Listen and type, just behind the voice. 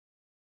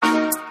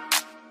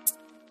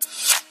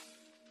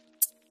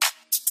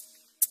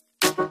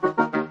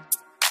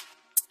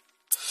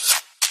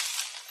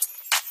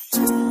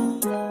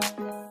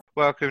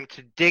Welcome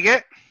to Dig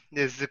It.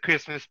 This is a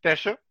Christmas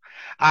special.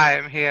 I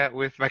am here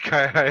with my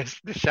co-host,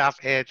 The Sharp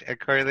Edge, and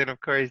Corey Lynn of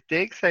Corey's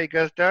Digs. How you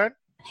guys doing?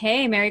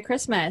 Hey, Merry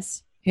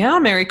Christmas. Yeah,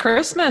 Merry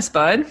Christmas,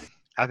 bud.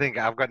 I think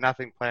I've got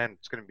nothing planned.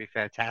 It's going to be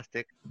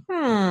fantastic.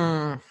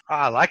 Oh,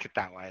 I like it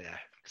that way, though.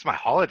 It's my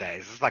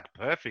holidays. It's like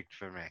perfect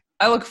for me.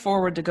 I look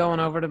forward to going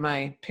over to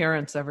my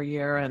parents every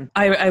year, and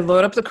I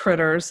load up the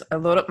critters. I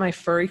load up my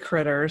furry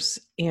critters,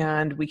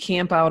 and we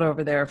camp out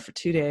over there for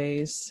 2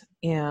 days,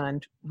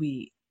 and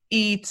we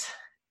eat,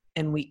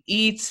 and we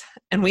eat,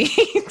 and we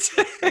eat.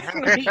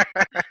 And we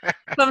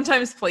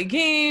sometimes play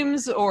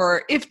games,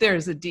 or if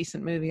there's a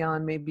decent movie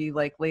on, maybe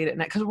like late at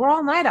night, because we're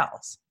all night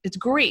owls. It's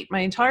great.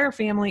 My entire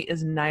family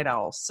is night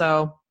owls,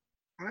 so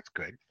That's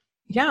good.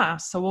 yeah,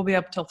 so we'll be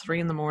up till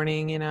 3 a.m,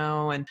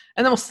 and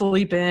then we'll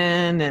sleep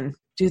in and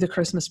do the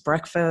Christmas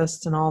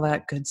breakfast and all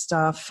that good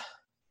stuff.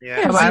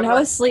 Yeah. There's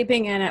no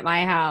sleeping in at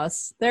my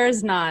house.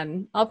 There's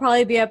none. I'll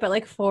probably be up at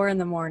like 4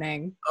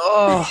 a.m.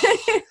 Oh,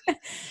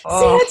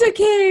 Santa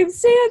came!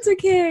 Santa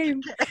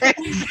came!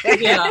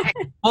 yeah.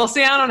 Well,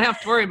 see, I don't have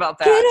to worry about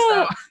that. Get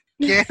up.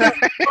 Yeah. So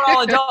we're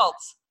all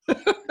adults.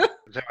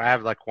 So I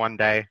have like one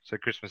day, so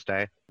Christmas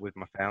Day, with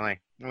my family.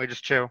 And we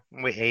just chill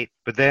and we eat.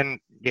 But then,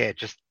 yeah,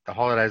 just the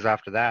holidays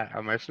after that,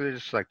 I mostly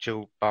just like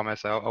chill by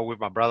myself or with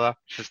my brother.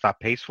 It's just that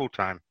peaceful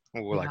time.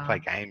 We'll like play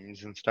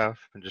games and stuff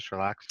and just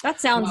relax. That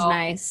sounds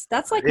nice.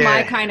 That's like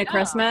my kind of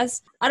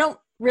Christmas. I don't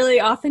really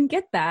often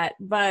get that,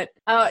 but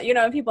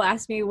when people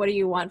ask me, what do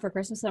you want for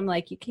Christmas? I'm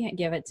like, you can't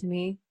give it to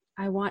me.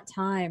 I want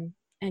time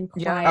and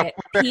quiet,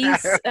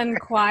 peace and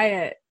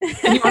quiet.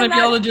 And you want to be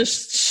able to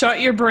just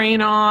shut your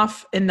brain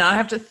off and not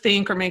have to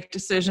think or make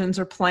decisions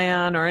or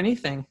plan or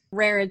anything.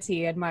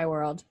 Rarity in my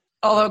world.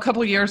 Although a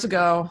couple years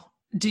ago,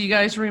 do you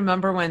guys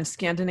remember when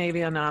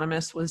Scandinavia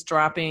Anonymous was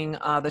dropping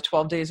the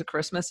 12 Days of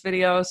Christmas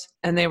videos?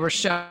 And they were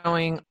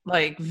showing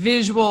like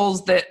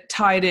visuals that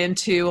tied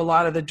into a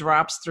lot of the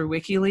drops through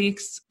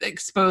WikiLeaks,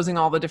 exposing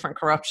all the different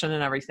corruption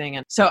and everything.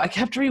 And so I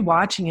kept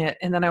rewatching it.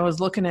 And then I was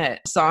looking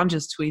at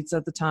Assange's tweets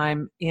at the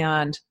time.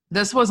 And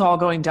this was all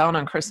going down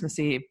on Christmas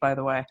Eve, by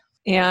the way.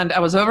 And I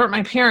was over at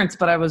my parents',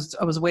 but I was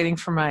waiting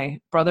for my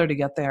brother to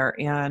get there.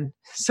 And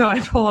so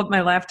I pull up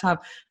my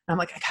laptop and I'm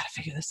like, I got to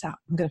figure this out.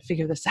 I'm going to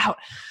figure this out.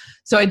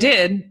 So I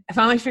did. I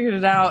finally figured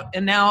it out.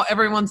 And now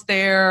everyone's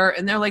there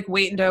and they're like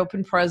waiting to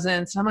open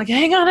presents. And I'm like,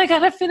 hang on, I got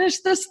to finish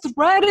this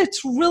thread.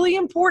 It's really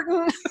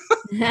important.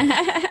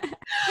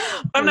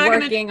 I'm not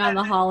working on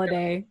the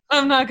holiday.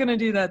 I'm not going to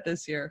do that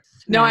this year.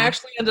 No, I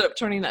actually ended up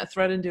turning that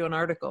thread into an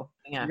article.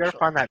 You got to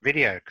find that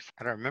video because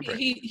I don't remember it.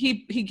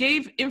 He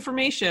gave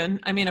information.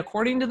 I mean,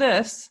 according to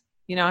this,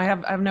 I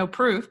have no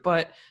proof,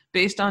 but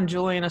based on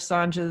Julian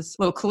Assange's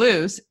little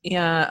clues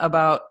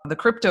about the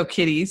crypto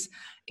kitties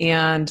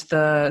and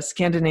the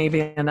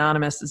Scandinavian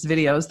Anonymous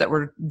videos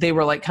they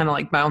were like kind of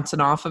like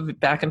bouncing off of it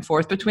back and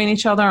forth between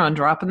each other on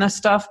dropping this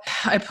stuff.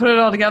 I put it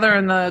all together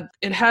and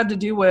it had to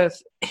do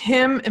with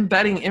him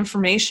embedding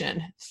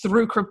information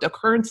through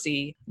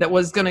cryptocurrency that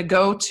was going to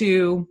go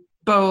to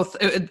both,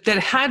 that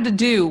had to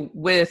do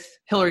with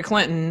Hillary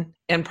Clinton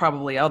and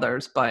probably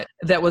others, but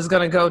that was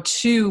going to go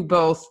to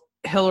both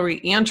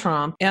Hillary and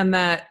Trump, and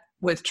that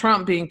with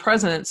Trump being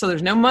president, so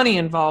there's no money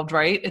involved,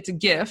 right? It's a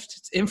gift,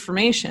 it's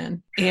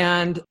information.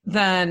 And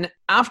then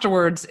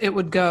afterwards, it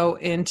would go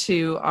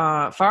into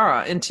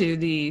FARA, into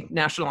the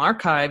National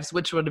Archives,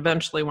 which would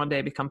eventually one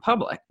day become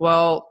public.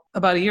 Well,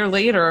 about a year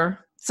later,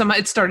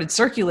 it started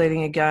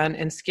circulating again,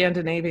 and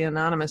Scandinavia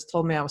Anonymous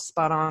told me I was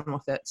spot on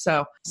with it.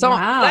 So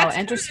wow, that's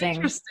interesting.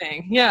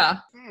 Interesting, yeah.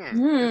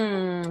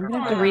 I'm gonna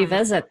have to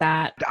revisit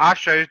that. Our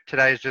show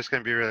today is just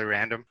going to be really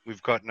random.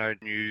 We've got no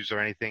news or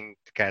anything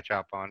to catch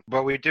up on,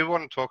 but we do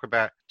want to talk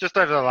about just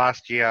over the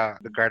last year,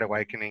 the Great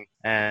Awakening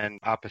and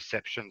our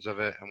perceptions of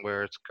it and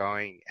where it's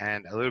going,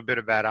 and a little bit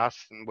about us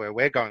and where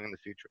we're going in the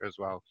future as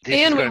well.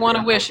 And we want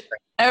to wish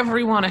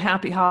everyone a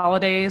happy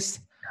holidays.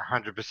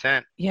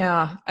 100%.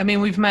 Yeah. I mean,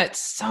 we've met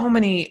so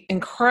many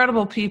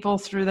incredible people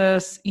through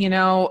this,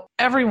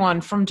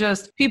 everyone from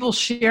just people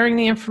sharing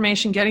the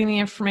information, getting the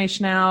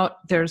information out.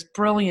 There's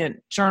brilliant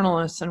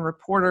journalists and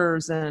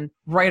reporters and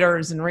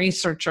writers and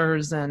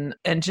researchers and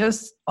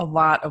just a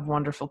lot of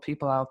wonderful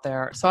people out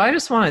there. So I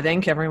just want to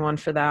thank everyone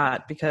for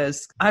that,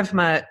 because I've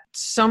met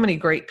so many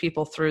great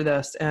people through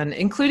this, and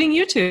including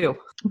you two.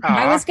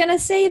 I was going to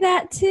say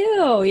that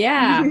too.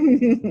 Yeah.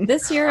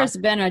 This year has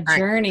been a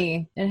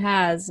journey. It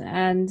has.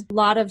 And a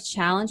lot of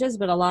challenges,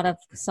 but a lot of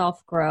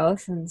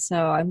self-growth. And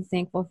so I'm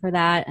thankful for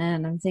that.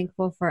 And I'm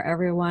thankful for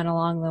everyone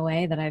along the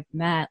way that I've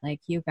met,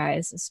 like you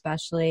guys,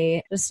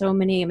 especially. Just so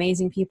many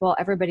amazing people,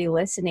 everybody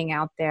listening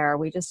out there.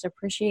 We just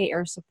appreciate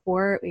your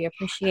support. We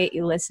appreciate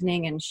you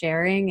listening and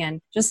sharing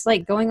and just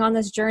like going on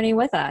this journey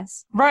with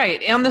us.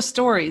 Right. And the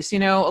stories, a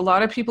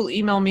lot of people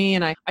email me,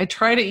 and I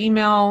try to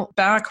email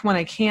back when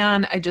I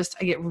can. I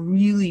get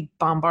really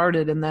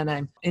bombarded, and then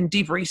I'm in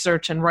deep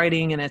research and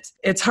writing, and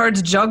it's hard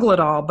to juggle it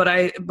all, but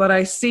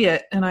I see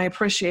it, and I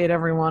appreciate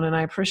everyone, and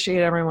I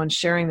appreciate everyone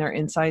sharing their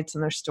insights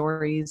and their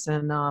stories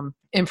and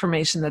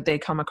information that they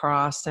come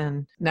across.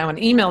 And now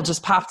an email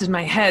just popped in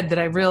my head that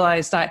I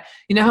realized that,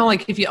 you know how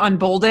like if you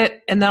unbold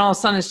it and then all of a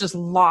sudden it's just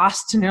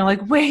lost and you're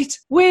like, wait,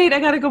 I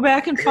got to go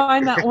back and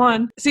find that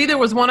one. See, there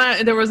was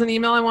an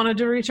email I wanted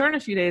to return a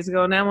few days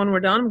ago. Now when we're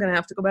done, I'm going to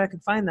have to go back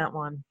and find that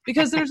one,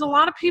 because there's a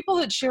lot of people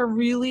that share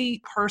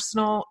really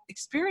personal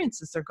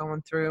experiences they're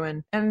going through,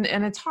 and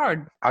it's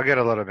hard. I get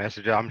a lot of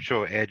messages. I'm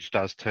sure Edge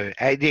does too.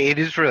 It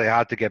is really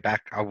hard to get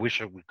back. I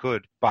wish we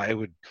could, but it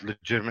would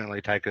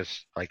legitimately take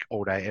us like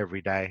all day,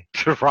 every day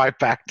to write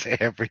back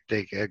to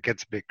everything. It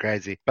gets a bit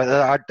crazy. But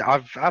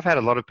I've had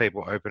a lot of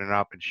people open it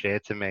up and share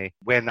to me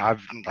when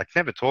I've like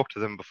never talked to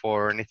them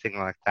before or anything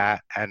like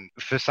that. And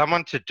for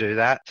someone to do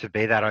that, to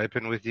be that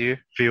open with you,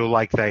 feel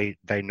like they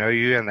know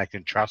you and they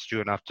can trust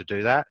you enough to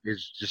do that,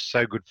 is just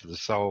so good for the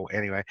soul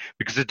anyway,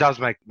 because it does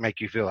make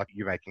you feel like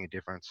you're making a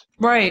difference.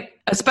 Right.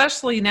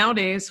 Especially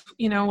nowadays,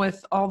 you know,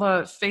 with all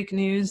the fake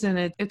news,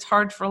 and it's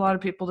hard for a lot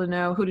of people to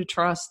know who to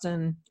trust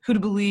and who to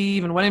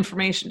believe and what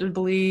information to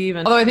believe.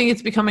 And although I think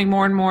it's becoming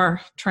more and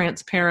more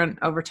transparent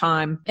over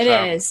time. It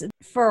is.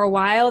 For a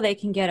while, they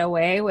can get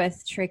away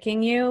with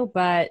tricking you,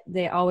 but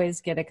they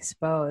always get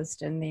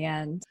exposed in the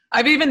end.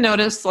 I've even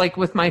noticed, like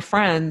with my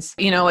friends,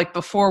 you know, like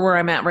before where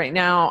I'm at right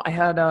now, I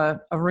had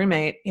a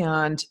roommate,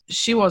 and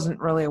she wasn't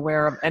really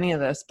aware of any of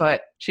this,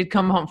 but she'd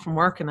come home from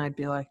work and I'd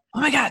be like, oh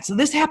my God, so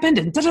this happened,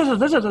 and da da da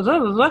da da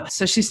da da.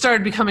 So she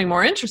started becoming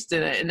more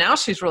interested in it, and now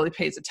she's really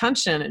pays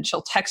attention, and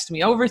she'll text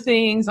me over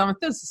things. I'm like,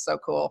 this is so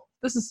cool.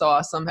 This is so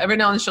awesome. Every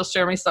now and then she'll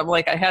share me stuff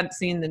like I hadn't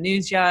seen the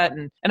news yet.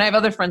 And I have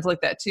other friends like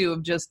that too,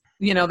 of just,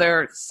 you know,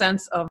 their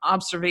sense of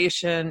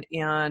observation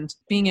and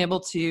being able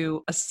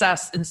to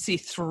assess and see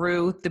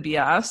through the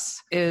BS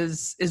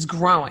is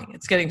growing.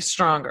 It's getting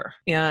stronger,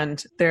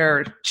 and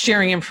they're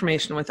sharing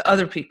information with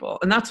other people.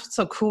 And that's what's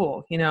so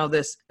cool. You know,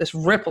 this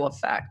ripple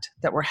effect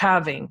that we're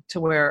having,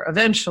 to where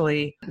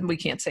eventually, we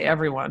can't say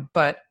everyone,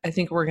 but I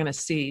think we're going to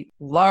see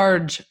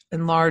large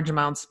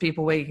amounts of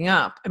people waking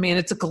up. I mean,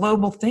 it's a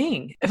global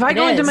thing. If I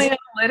go into my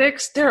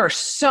analytics,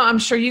 I'm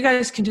sure you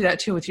guys can do that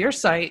too with your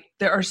site.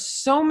 There are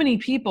so many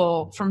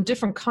people from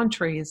different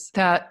countries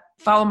that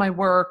follow my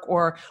work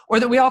or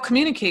that we all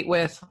communicate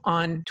with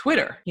on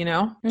Twitter, you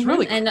know? It's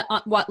really cool. And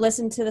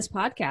listen to this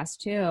podcast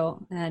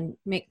too, and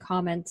make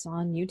comments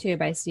on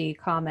YouTube. I see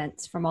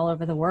comments from all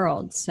over the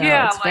world. So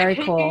yeah, it's very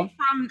cool.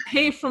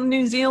 Hey from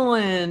New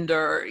Zealand,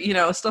 or, you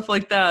know, stuff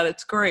like that.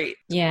 It's great.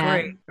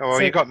 Yeah. Great. Oh,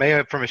 well, you got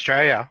me from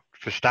Australia,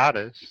 for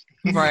starters.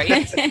 Right.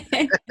 That's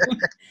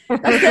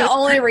the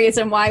only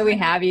reason why we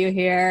have you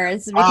here,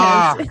 is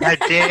because I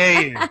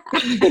dare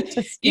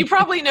you. You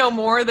probably know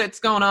more that's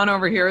going on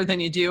over here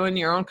than you do in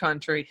your own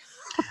country.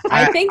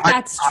 I think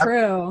that's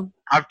true.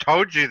 I've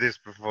told you this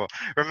before.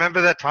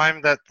 Remember that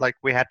time that like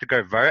we had to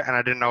go vote and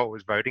I didn't know it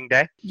was voting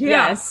day?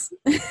 Yes.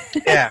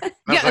 Yeah.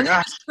 And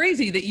that's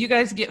crazy that you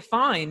guys get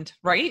fined,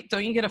 right?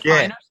 Don't you get a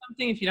fine or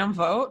something if you don't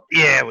vote?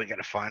 Yeah, we get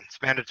a fine.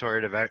 It's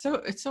mandatory to vote. So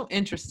it's so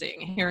interesting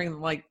hearing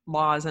like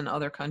laws in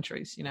other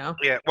countries, you know?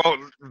 Yeah, well,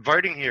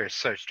 voting here is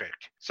so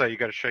strict. So you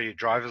got to show your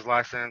driver's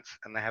license,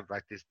 and they have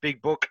like this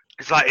big book.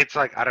 It's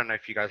like I don't know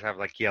if you guys have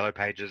like yellow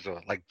pages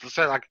or like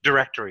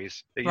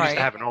directories. They used to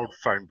have an old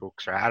phone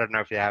books, right? I don't know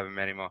if you have them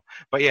anymore.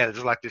 But yeah,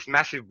 there's like this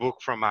massive book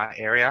from our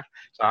area.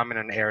 So I'm in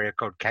an area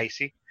called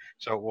Casey.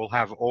 So we'll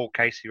have all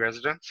Casey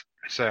residents.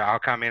 So I'll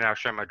come in, I'll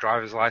show my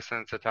driver's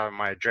license, I'll tell them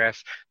my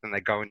address, then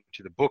they go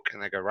into the book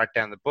and they go right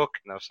down the book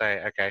and they'll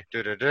say, okay,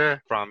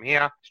 from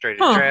here,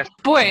 straight address.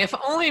 Boy, if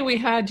only we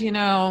had, you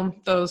know,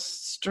 those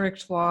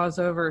strict laws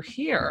over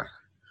here.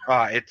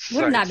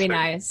 Wouldn't that be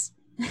nice?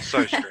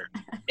 So strict.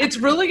 It's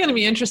really going to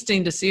be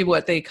interesting to see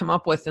what they come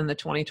up with in the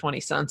 2020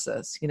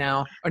 census, you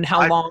know, and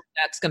how long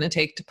that's going to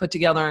take to put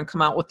together and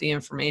come out with the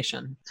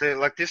information. So,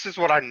 like, this is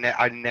what I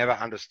never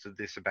understood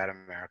this about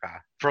America.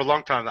 For a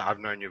long time that I've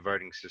known your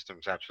voting system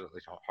is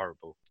absolutely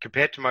horrible.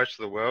 Compared to most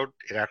of the world,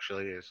 it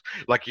actually is.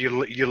 Like, you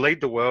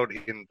lead the world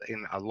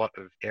in a lot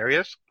of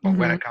areas, but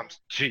when it comes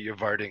to your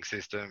voting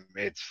system,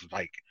 it's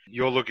like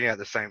you're looking at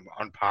the same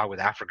on par with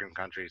African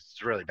countries.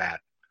 It's really bad.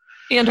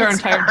 And our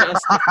entire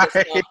justice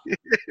system.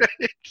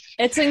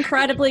 It's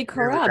incredibly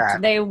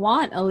corrupt. They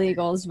want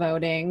illegals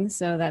voting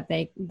so that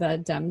the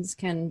Dems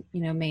can,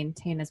 you know,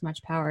 maintain as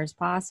much power as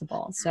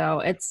possible. So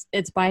it's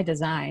by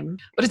design.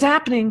 But it's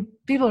happening.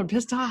 People are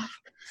pissed off.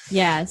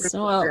 Yes.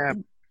 Well,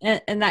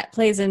 and that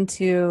plays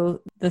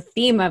into the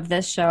theme of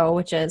this show,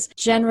 which is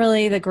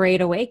generally the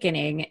Great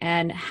Awakening,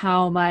 and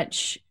how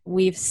much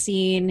we've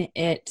seen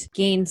it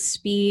gain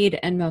speed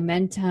and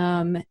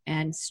momentum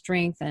and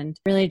strength, and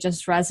really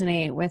just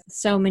resonate with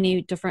so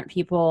many different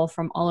people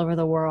from all over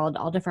the world,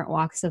 all different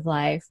walks of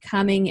life,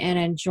 coming in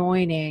and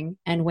joining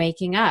and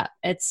waking up.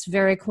 It's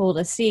very cool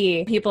to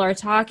see. People are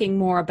talking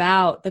more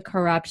about the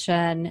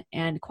corruption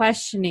and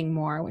questioning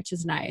more, which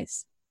is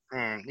nice.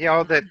 Yeah,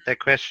 well, they're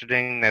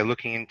questioning, they're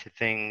looking into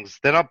things.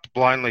 They're not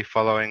blindly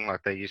following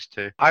like they used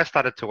to. I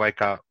started to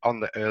wake up on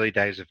the early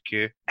days of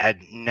Q, and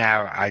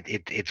now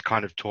it's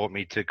kind of taught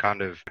me to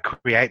kind of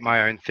create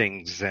my own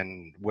things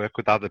and work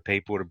with other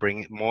people to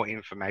bring more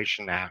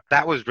information out.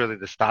 That was really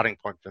the starting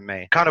point for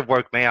me. It kind of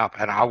woke me up,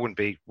 and I wouldn't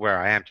be where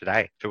I am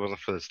today if it wasn't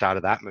for the start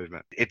of that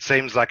movement. It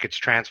seems like it's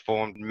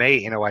transformed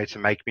me in a way to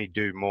make me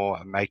do more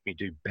and make me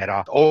do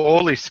better.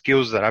 All these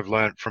skills that I've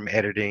learned from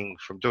editing,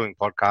 from doing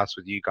podcasts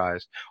with you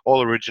guys,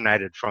 all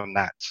originated from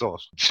that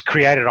source. Just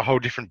created a whole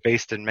different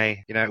beast in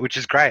me, which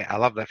is great. I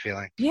love that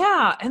feeling.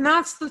 Yeah, and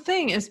that's the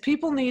thing is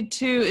people need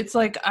to, it's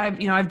like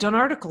I've done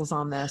articles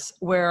on this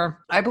where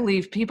I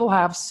believe people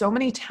have so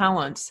many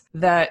talents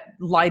that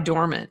lie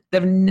dormant.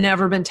 They've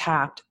never been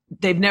tapped.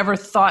 They've never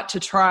thought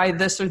to try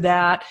this or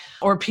that,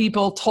 or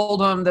people told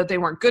them that they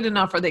weren't good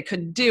enough or they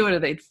couldn't do it or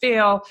they'd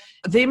fail.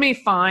 They may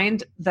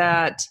find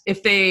that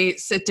if they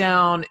sit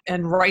down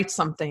and write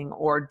something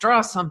or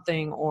draw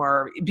something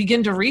or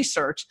begin to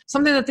research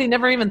something that they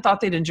never even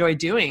thought they'd enjoy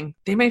doing,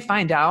 they may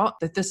find out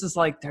that this is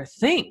like their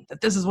thing,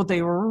 that this is what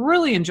they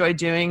really enjoy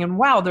doing, and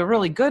wow, they're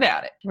really good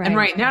at it. Right. And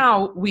right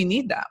now we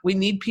need that. We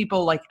need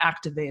people like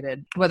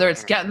activated, whether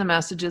it's getting the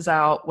messages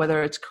out,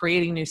 whether it's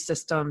creating new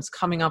systems,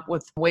 coming up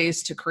with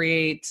ways to create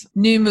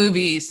new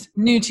movies,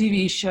 new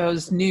TV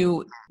shows,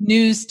 new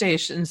news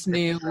stations,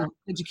 new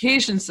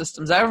education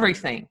systems,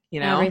 everything,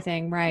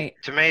 Everything, right.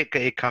 To me,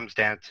 it comes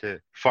down to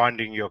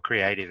finding your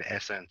creative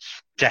essence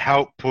to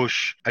help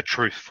push a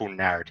truthful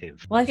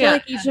narrative. Well, I feel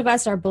like each of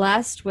us are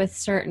blessed with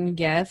certain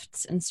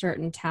gifts and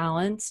certain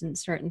talents and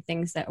certain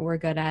things that we're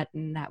good at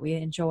and that we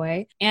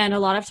enjoy. And a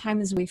lot of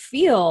times we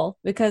feel,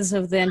 because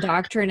of the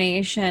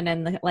indoctrination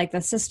and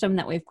the system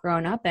that we've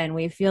grown up in,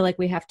 we feel like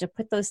we have to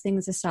put those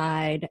things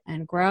aside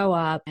and grow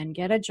up and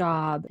get a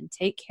job and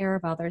take care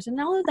of others.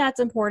 And all of that's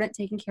important,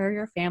 taking care of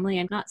your family.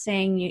 And not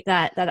saying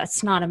that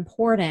that's not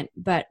important,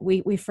 but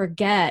we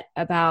forget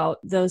about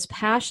those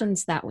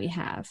passions that we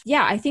have.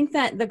 Yeah, I think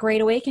that the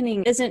Great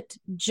Awakening isn't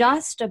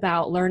just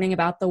about learning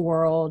about the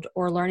world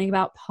or learning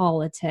about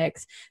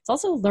politics. It's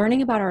also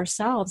learning about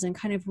ourselves and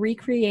kind of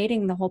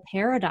recreating the whole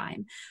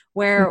paradigm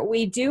where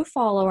we do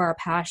follow our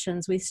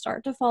passions. We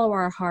start to follow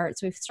our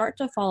hearts. We start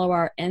to follow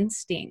our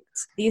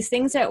instincts. These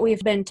things that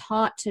we've been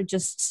taught to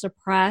just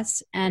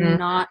suppress and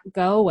not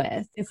go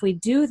with. If we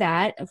do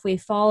that, if we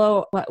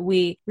follow what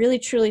we really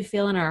truly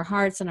feel in our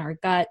hearts and our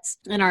guts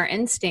and our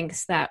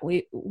instincts, that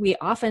we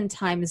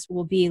oftentimes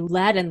will be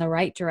led in the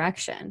right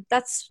direction.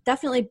 That's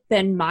definitely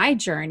been my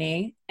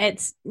journey.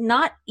 It's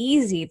not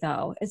easy,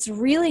 though. It's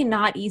really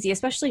not easy,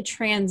 especially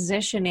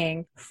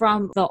transitioning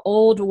from the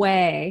old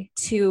way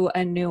to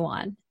a new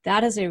one.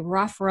 That is a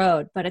rough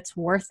road, but it's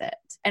worth it.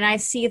 And I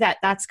see that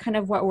that's kind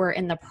of what we're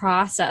in the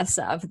process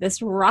of,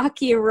 this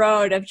rocky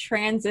road of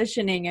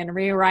transitioning and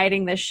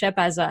rewriting the ship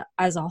as a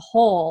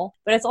whole.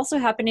 But it's also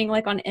happening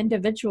like on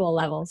individual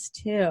levels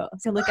too. You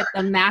can look at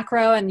the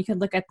macro and you can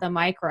look at the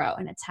micro,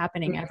 and it's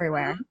happening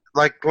everywhere.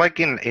 Like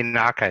in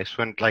our case,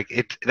 when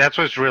that's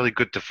what's really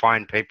good to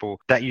find people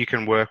that you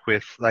can work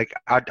with. Like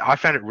I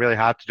found it really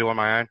hard to do on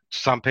my own.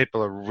 Some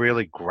people are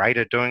really great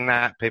at doing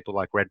that. People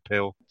like Red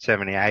Pill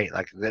 78,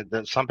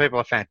 some people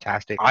are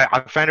fantastic.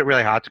 I found it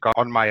really hard to go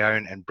on my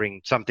own and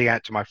bring something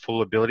out to my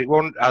full ability.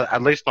 Well,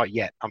 at least not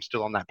yet. I'm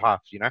still on that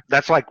path,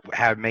 That's like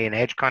how me and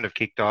Edge kind of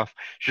kicked off.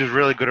 She was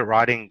really good at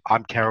writing.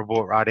 I'm terrible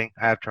at writing.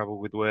 I have trouble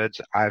with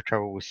words. I have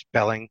trouble with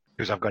spelling,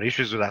 because I've got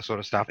issues with that sort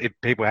of stuff. If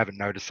people haven't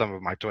noticed some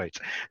of my tweets,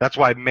 that's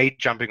why me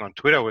jumping on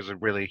Twitter was a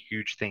really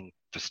huge thing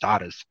for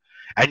starters.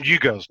 And you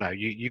girls know,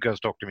 you girls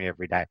talk to me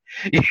every day.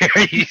 You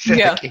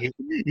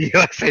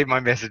see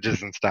my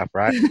messages and stuff,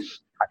 right?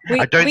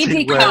 I don't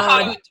see words. How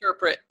to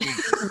interpret.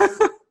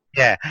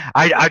 Yeah,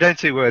 I don't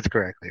see words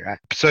correctly, right?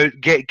 So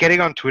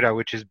getting on Twitter,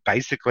 which is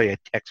basically a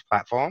text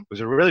platform, was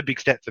a really big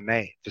step for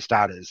me, for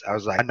starters. I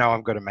was like, I know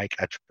I'm going to make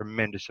a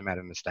tremendous amount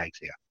of mistakes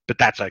here, but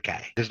that's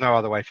okay. There's no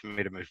other way for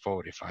me to move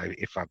forward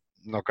if I'm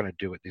not going to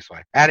do it this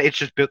way. And it's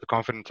just built the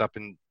confidence up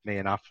in me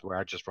enough where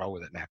I just roll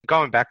with it now.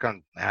 Going back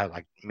on how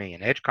me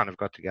and Edge kind of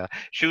got together,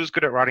 she was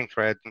good at writing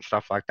threads and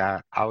stuff like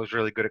that. I was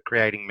really good at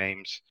creating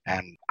memes,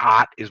 and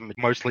art is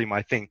mostly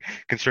my thing.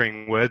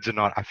 Considering words or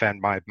not, I found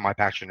my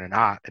passion in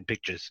art and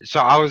pictures. So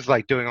I was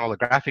doing all the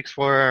graphics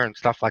for her and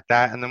stuff like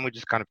that. And then we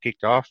just kind of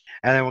kicked off,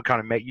 and then we kind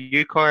of met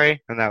you,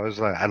 Corey. And that was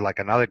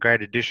another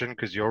great addition,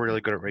 because you're really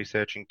good at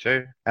researching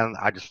too. And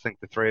I just think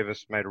the three of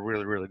us made a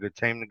really, really good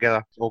team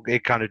together.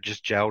 It kind of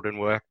just gelled and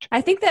worked.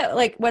 I think that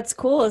what's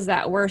cool is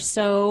that we're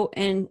so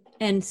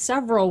in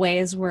several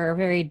ways we're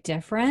very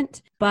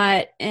different,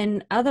 but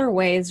in other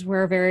ways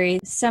we're very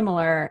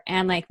similar,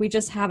 and we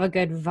just have a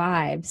good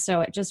vibe,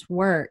 so it just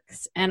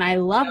works. And I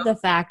love the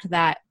fact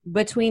that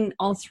between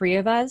all three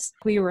of us,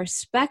 we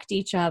respect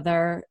each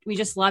other. We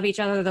just love each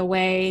other the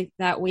way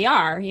that we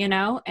are,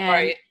 and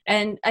right.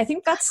 And I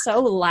think that's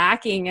so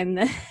lacking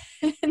in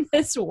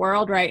this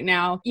world right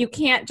now. You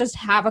can't just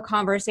have a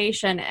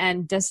conversation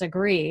and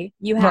disagree.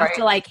 You have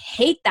to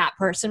hate that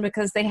person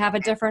because they have a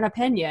different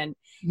opinion.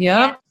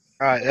 Yeah.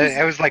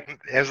 It was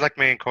like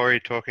me and Corey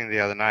talking the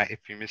other night.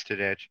 If you missed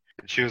it, Edge,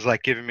 and she was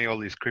like giving me all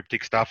this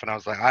cryptic stuff, and I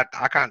was like,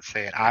 I can't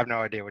see it. I have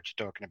no idea what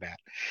you're talking about.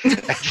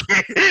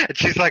 And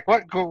she's like,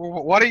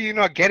 what are you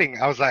not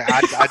getting? I was like,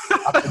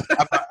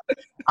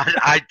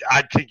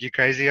 I think you're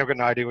crazy. I've got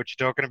no idea what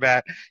you're talking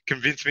about.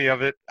 Convince me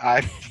of it.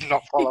 I'm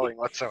not following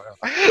whatsoever.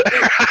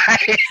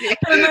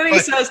 And then he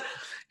says,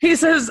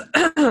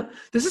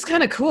 this is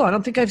kind of cool. I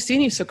don't think I've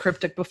seen you so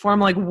cryptic before. I'm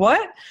like,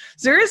 what?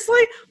 Seriously?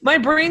 My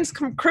brain's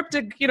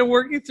cryptic,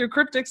 working through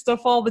cryptic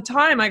stuff all the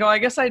time. I go, I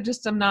guess I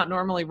just am not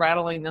normally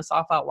rattling this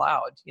off out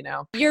loud,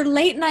 Your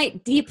late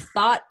night deep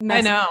thought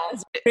I know.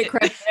 Is pretty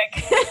cryptic.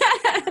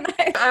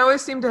 I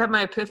always seem to have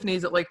my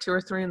epiphanies at like 2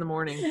 or 3 in the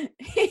morning.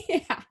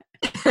 Yeah.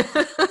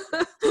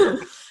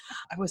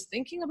 I was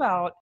thinking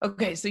about,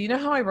 okay, so you know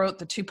how I wrote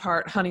the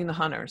 2-part Hunting the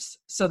Hunters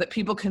so that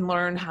people can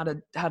learn how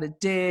to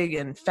dig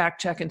and fact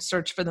check and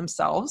search for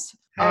themselves?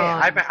 Hey,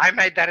 I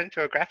made that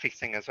into a graphic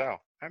thing as well.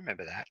 I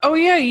remember that. Oh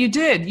yeah, you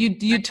did.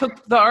 You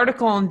took the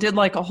article and did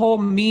like a whole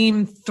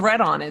meme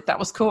thread on it. That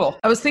was cool.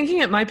 I was thinking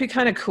it might be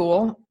kind of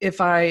cool if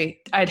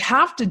I'd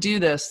have to do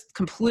this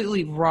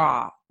completely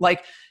raw,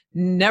 like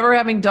never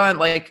having done,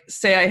 like,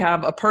 say I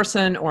have a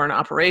person or an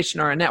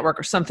operation or a network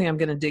or something I'm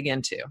going to dig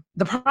into.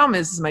 The problem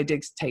is my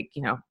digs take,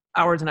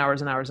 hours and hours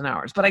and hours and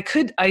hours, but I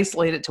could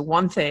isolate it to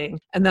one thing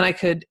and then I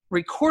could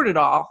record it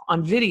all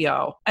on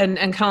video and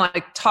kind of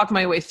like talk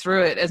my way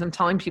through it as I'm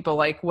telling people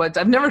like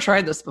I've never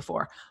tried this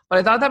before, but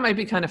I thought that might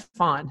be kind of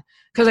fun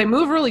because I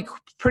move really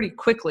pretty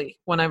quickly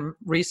when I'm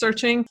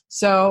researching.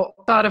 So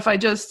I thought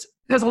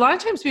because a lot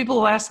of times people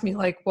will ask me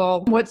like,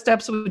 well, what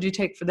steps would you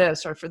take for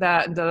this or for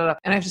that? And and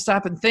I have to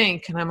stop and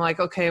think. And I'm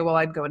like, okay, well,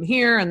 I'd go in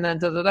here and then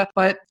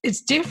But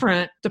it's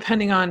different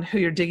depending on who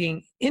you're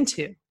digging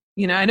into.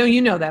 I know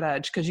you know that,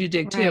 Edge, because you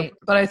dig too. Right.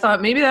 But I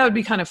thought maybe that would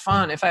be kind of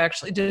fun if I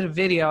actually did a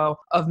video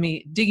of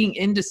me digging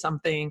into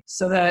something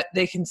so that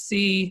they can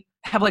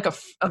have like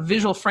a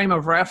visual frame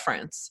of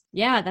reference.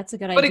 Yeah, that's a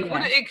good but idea.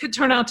 But it could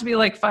turn out to be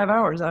like 5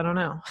 hours. I don't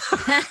know.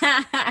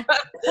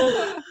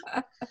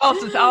 I'll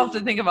have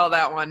to think about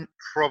that one.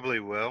 Probably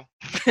will.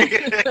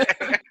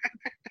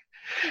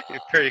 You're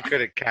pretty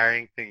good at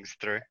carrying things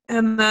through.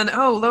 And then,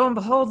 lo and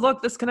behold,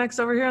 look, this connects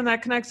over here and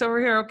that connects over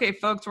here. Okay,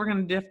 folks, we're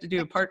going to have to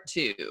do part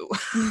 2.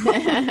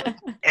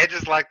 Edge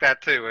is like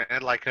that too.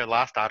 And like her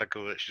last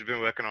article that she's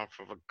been working on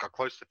for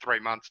close to 3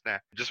 months now.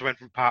 Just went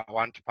from part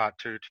 1 to part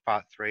 2 to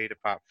part 3 to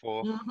part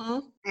 4. Mm-hmm.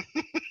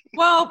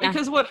 Well,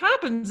 because what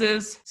happens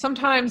is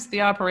sometimes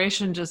the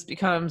operation just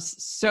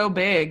becomes so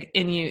big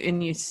and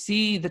you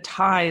see the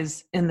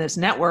ties in this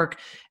network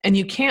and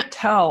you can't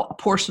tell a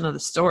portion of the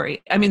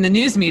story. I mean, the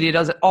news media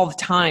does it all the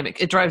time.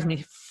 It drives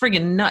me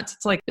friggin' nuts.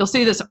 It's like you'll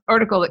see this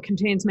article that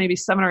contains maybe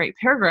 7 or 8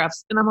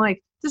 paragraphs and I'm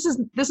like, this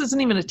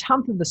isn't even a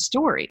tenth of the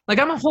story. Like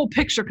I'm a whole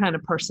picture kind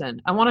of person.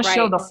 I want to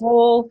show the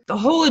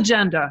whole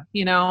agenda,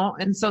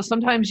 And so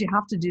sometimes you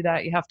have to do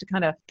that. You have to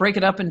kind of break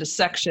it up into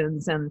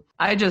sections. And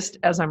I just,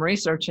 as I'm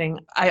researching,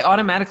 I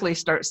automatically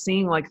start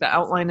seeing like the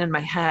outline in my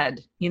head,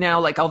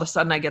 like all of a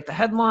sudden I get the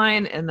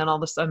headline and then all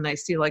of a sudden I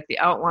see like the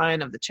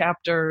outline of the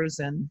chapters.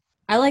 And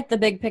I like the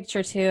big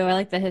picture too. I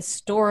like the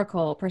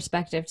historical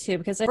perspective too,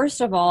 because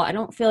first of all, I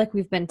don't feel like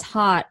we've been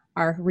taught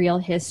our real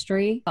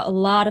history. A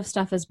lot of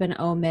stuff has been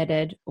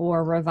omitted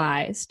or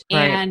revised.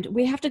 Right. And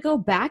we have to go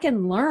back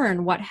and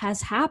learn what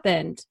has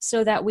happened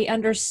so that we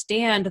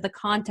understand the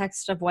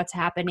context of what's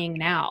happening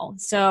now.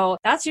 So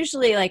that's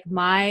usually like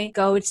my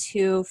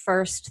go-to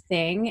first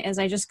thing is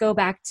I just go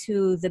back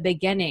to the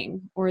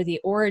beginning or the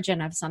origin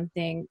of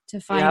something to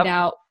find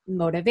out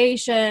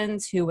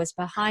motivations, who was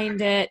behind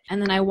it,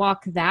 and then I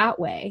walk that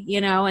way,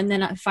 and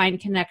then I find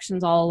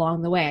connections all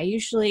along the way. I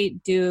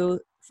usually do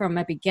from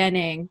a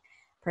beginning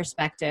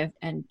perspective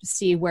and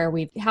see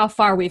how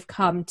far we've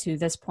come to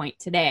this point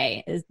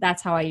today.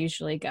 That's how I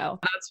usually go.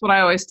 That's what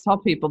I always tell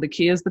people. The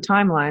key is the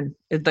timeline.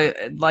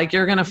 Like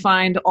you're going to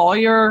find all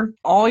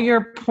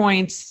your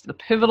points, the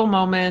pivotal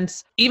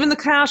moments, even the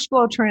cash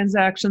flow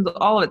transactions,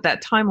 all of it.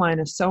 That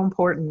timeline is so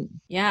important.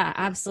 Yeah,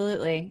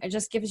 absolutely. It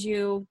just gives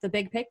you the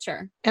big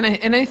picture. And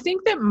I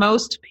think that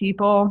most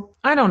people,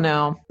 I don't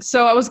know.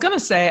 So I was going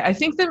to say, I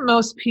think that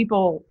most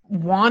people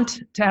want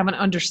to have an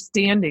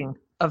understanding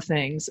of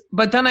things.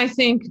 But then I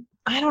think,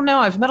 I don't know,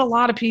 I've met a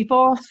lot of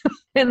people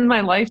in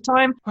my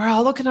lifetime where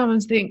I'll look at them and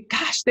think,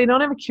 gosh, they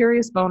don't have a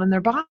curious bone in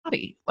their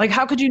body. Like,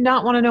 how could you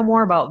not want to know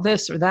more about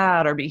this or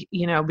that or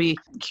be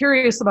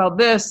curious about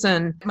this?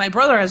 And my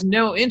brother has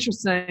no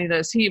interest in any of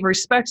this. He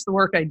respects the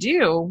work I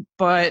do,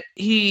 but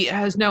he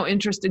has no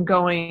interest in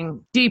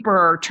going deeper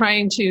or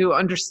trying to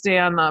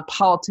understand the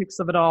politics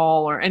of it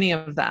all or any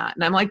of that.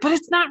 And I'm like, but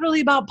it's not really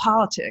about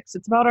politics.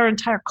 It's about our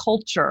entire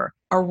culture,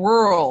 our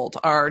world,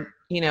 our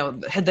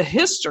the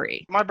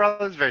history. My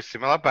brother's very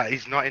similar, but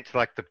he's not into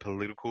like the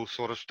political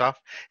sort of stuff.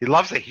 He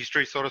loves the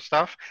history sort of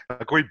stuff.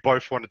 Like we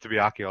both wanted to be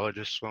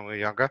archaeologists when we were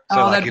younger.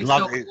 So like that'd be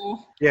so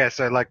cool. Yeah,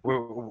 so like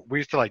we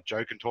used to like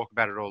joke and talk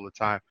about it all the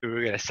time. We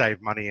were going to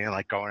save money and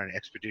like go on an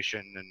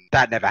expedition, and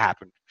that never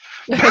happened.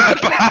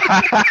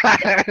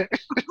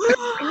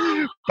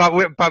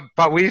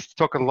 but we used to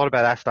talk a lot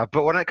about that stuff.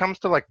 But when it comes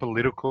to like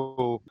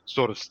political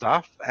sort of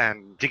stuff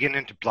and digging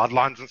into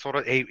bloodlines and sort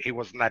of, he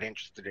wasn't that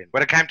interested in.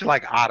 When it came to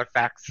like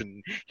artifacts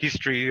and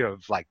history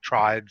of like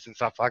tribes and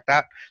stuff like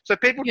that. So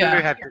people do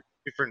have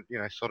different,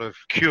 sort of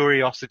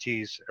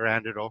curiosities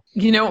around it all.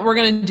 You know what we're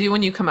going to do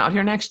when you come out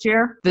here next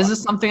year? This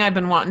is something I've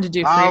been wanting to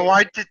do for you. I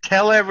want to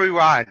tell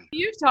everyone.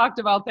 You've talked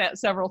about that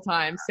several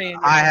times. Saying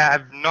I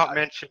have not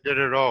mentioned it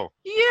at all.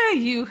 Yeah,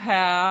 you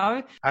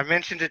have. I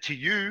mentioned it to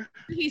you.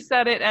 He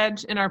said it,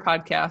 Edge, in our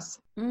podcast.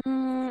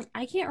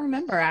 I can't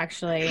remember,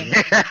 actually.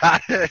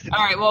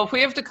 All right, well, if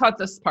we have to cut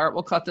this part,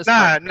 we'll cut this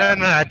part. No,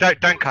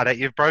 don't cut it.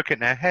 You've broken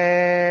now.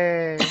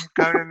 Hey,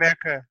 go to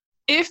America.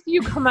 If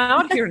you come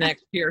out here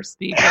next year,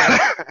 speaker,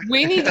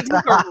 we need to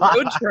take a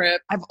road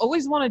trip. I've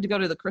always wanted to go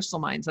to the crystal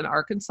mines in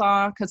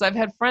Arkansas because I've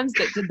had friends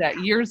that did that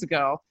years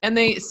ago. And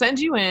they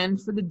send you in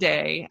for the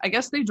day. I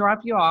guess they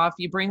drop you off.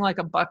 You bring like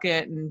a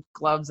bucket and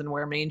gloves and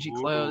wear mangy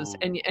clothes.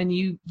 And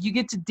you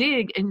get to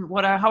dig. And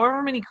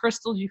however many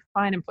crystals you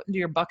find and put into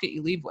your bucket,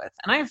 you leave with.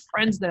 And I have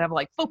friends that have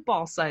like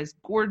football-sized,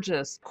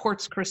 gorgeous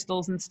quartz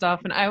crystals and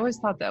stuff. And I always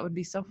thought that would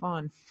be so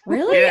fun.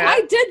 Really? Yeah.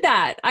 I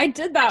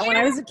did that when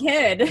I was a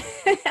kid.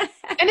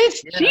 And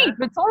it's cheap.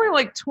 It's only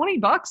like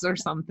 $20 or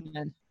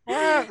something.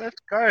 Yeah, let's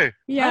go.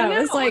 Yeah, it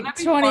was like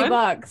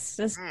 $20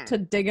 just to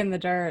dig in the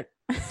dirt.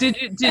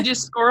 Did you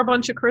score a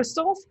bunch of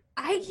crystals?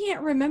 I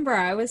can't remember.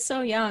 I was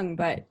so young,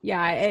 but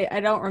yeah, I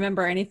don't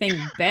remember anything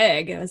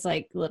big. It was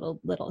like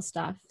little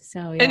stuff.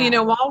 So yeah.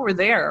 And while we're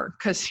there,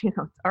 because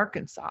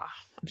Arkansas,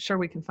 I'm sure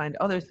we can find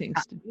other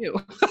things to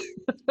do.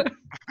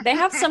 They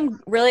have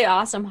some really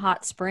awesome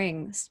hot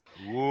springs.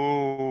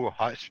 Ooh,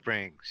 hot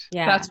springs.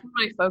 Yeah. That's where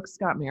my folks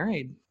got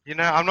married.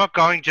 I'm not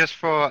going just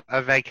for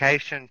a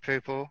vacation,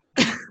 people.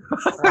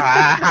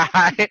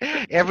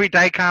 Every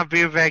day can't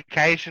be a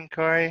vacation,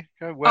 Corey.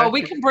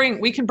 We can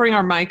bring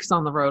our mics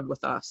on the road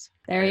with us.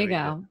 There you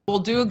go. We'll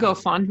do a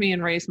GoFundMe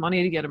and raise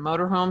money to get a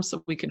motorhome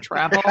so we can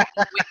travel. We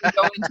can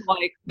go into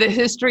like the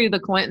history of the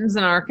Clintons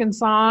in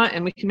Arkansas,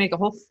 and we can make a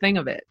whole thing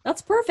of it.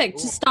 That's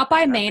perfect. Just stop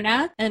by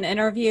Mena and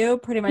interview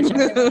pretty much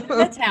everyone in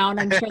the town.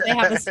 I'm sure they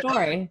have a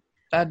story.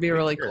 That'd be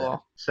really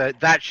cool. So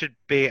that should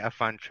be a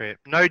fun trip.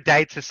 No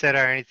dates are set or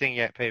anything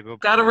yet, people.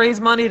 Got to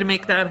raise money to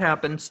make that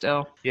happen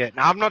still. Yeah,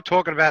 no, I'm not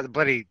talking about the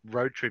bloody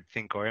road trip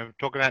thing, Corey. I'm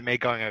talking about me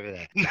going over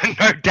there.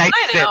 No dates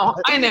set.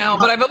 I know,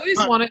 but I've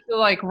always wanted to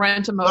like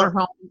rent a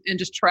motorhome and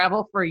just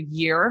travel for a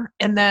year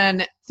and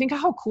then think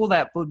how cool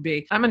that would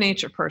be. I'm a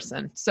nature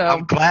person, so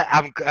I'm glad.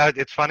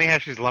 It's funny how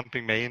she's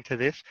lumping me into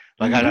this.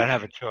 Like I don't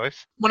have a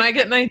choice. When I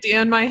get an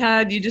idea in my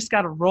head, you just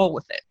got to roll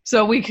with it.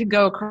 So we could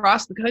go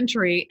across the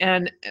country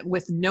and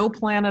with no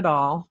plan at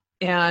all.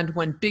 And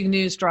when big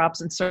news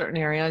drops in certain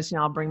areas,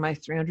 I'll bring my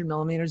 300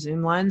 millimeter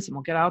zoom lens and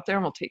we'll get out there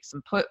and we'll take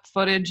some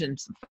footage and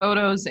some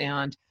photos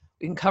and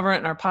we can cover it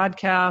in our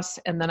podcast.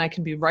 And then I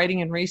can be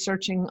writing and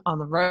researching on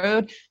the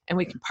road and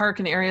we can park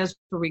in areas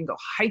where we can go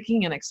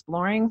hiking and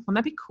exploring. Wouldn't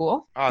that be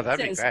cool? Oh,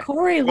 that'd be great.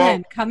 Corey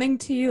Lynn coming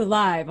to you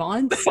live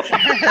on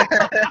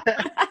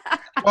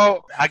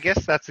Well, I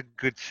guess that's a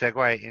good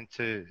segue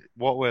into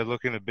what we're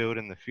looking to build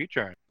in the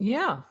future.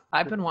 Yeah,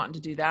 I've been wanting to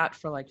do that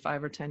for like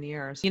 5 or 10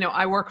 years.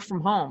 I work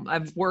from home.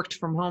 I've worked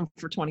from home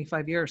for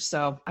 25 years.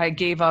 So I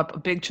gave up a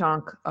big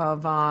chunk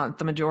of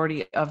the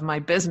majority of my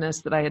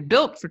business that I had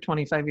built for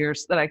 25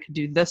 years so that I could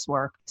do this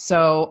work.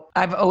 So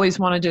I've always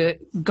wanted to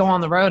go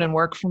on the road and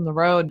work from the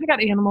road. I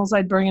got animals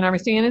I'd bring and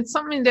everything. And it's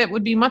something that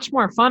would be much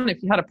more fun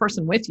if you had a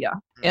person with you.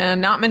 And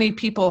not many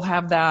people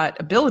have that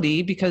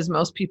ability because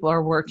most people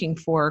are working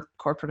for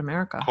corporate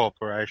America.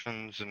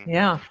 Corporations. And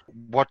yeah.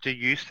 What do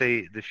you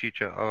see the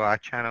future of our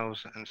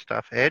channels and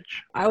stuff,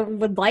 Edge? I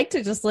would like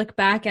to just look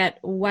back at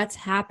what's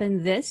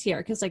happened this year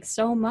because like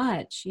so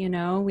much,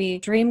 we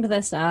dreamed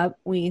this up.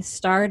 We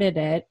started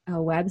it, a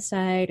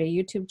website, a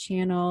YouTube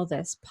channel,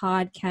 this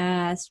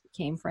podcast,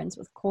 became friends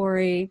with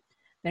Corey.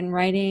 Been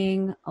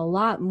writing a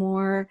lot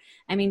more.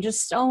 I mean,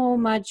 just so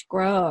much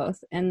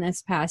growth in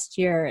this past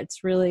year.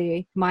 It's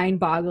really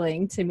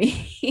mind-boggling to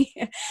me.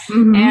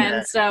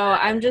 And so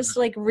I'm just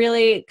like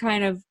really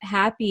kind of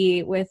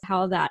happy with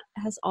how that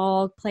has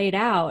all played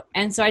out.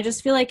 And so I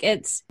just feel like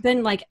it's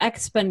been like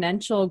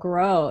exponential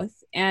growth.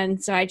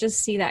 And so I just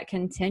see that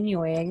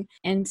continuing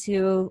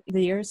into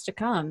the years to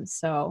come.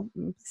 So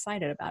I'm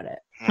excited about it.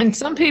 And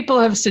some people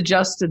have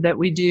suggested that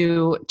we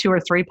do 2 or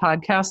 3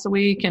 podcasts a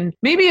week. And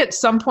maybe at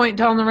some point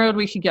down the road,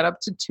 we could get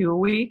up to 2 a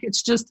week.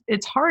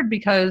 It's hard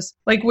because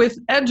like with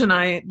Edge and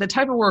I, the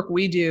type of work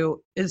we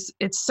do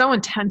it's so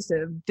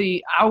intensive.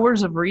 The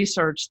hours of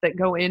research that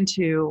go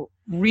into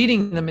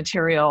reading the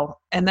material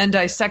and then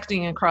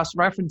dissecting and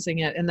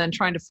cross-referencing it and then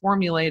trying to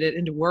formulate it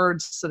into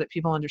words so that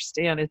people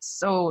understand. It's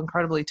so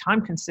incredibly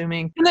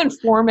time-consuming. And then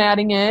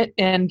formatting it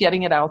and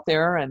getting it out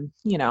there and,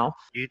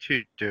 You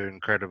two do an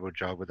incredible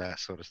job with that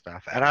sort of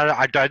stuff. And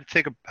I don't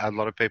think a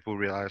lot of people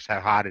realize how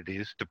hard it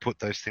is to put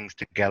those things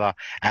together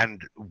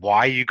and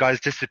why you guys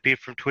disappear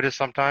from Twitter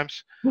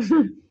sometimes.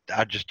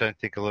 I just don't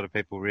think a lot of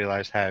people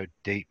realize how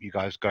deep you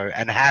guys go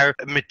and how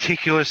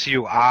meticulous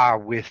you are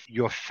with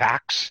your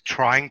facts,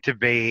 trying to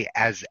be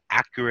as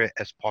accurate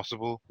as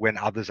possible when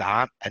others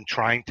aren't, and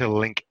trying to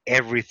link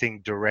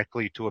everything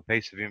directly to a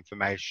piece of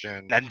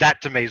information. And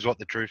that to me is what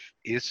the truth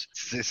is.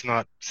 It's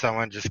not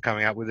someone just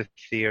coming up with a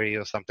theory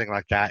or something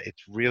like that.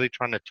 It's really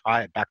trying to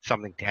tie it back to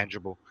something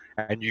tangible.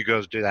 And you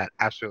guys do that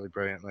absolutely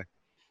brilliantly.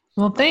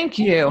 Well, thank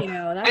you.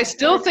 I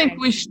still think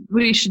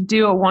we should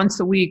do a once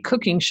a week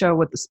cooking show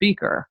with the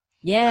speaker.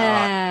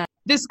 Yeah.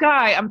 This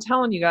guy, I'm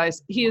telling you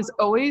guys, he is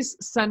always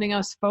sending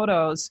us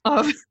photos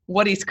of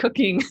what he's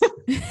cooking.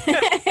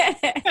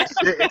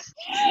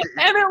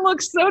 And it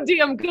looks so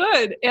damn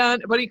good.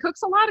 But he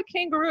cooks a lot of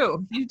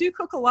kangaroo. You do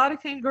cook a lot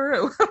of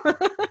kangaroo.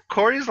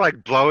 Corey's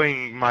like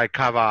blowing my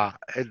cover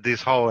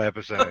this whole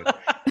episode.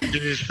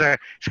 He's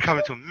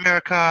coming to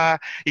America.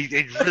 He's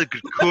a really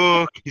good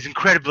cook. He's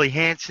incredibly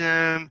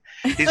handsome.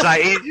 He's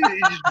like, he's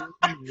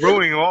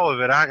ruining all of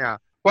it, aren't you?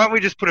 Why don't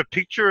we just put a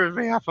picture of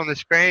me up on the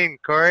screen,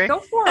 Corey? Go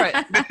for it.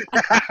 Go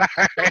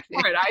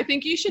for it. I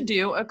think you should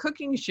do a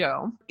cooking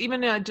show,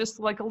 even just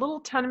like a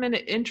little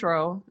 10-minute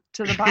intro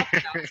to the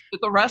podcast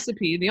with the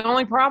recipe. The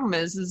only problem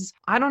is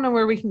I don't know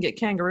where we can get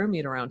kangaroo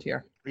meat around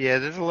here. Yeah,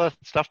 there's a lot of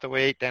stuff that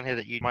we eat down here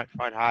that you might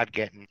find hard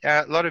getting.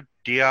 A lot of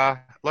deer,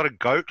 a lot of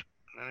goat.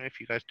 I don't know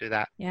if you guys do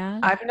that. Yeah.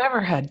 I've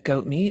never had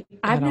goat meat.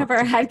 I've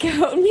never had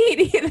goat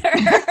meat either.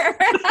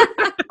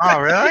 Oh,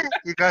 really?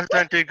 You guys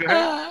don't do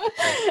goat?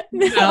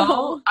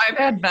 No. I've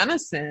had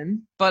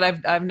venison, but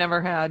I've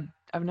never had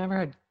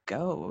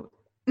goat.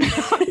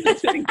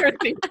 Sitting here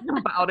thinking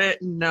about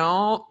it.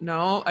 No.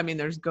 I mean,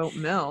 there's goat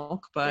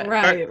milk, but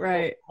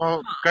right.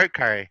 Well, goat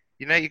curry.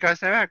 You guys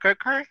know about goat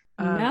curry?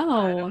 No.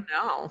 I don't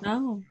know.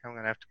 No. I'm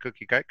gonna have to cook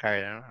you goat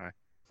curry, don't I?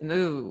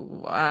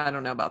 No, I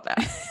don't know about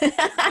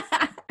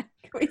that.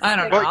 I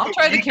don't know. Well, I'll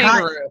try the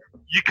kangaroo.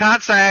 You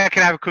can't say I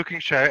can have a cooking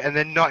show and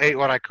then not eat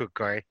what I cook,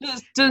 Corey.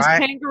 Does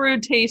kangaroo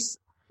taste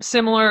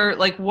similar?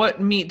 Like,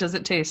 what meat does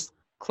it taste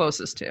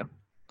closest to?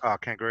 Oh,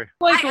 kangaroo.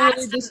 Like, I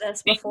asked him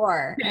this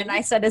before, and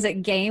I said, is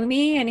it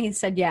gamey? And he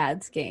said, yeah,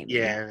 it's gamey.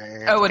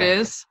 Yeah. Oh, it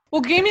is?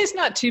 Well, gamey's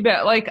not too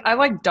bad. Like, I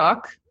like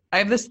duck. I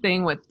have this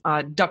thing with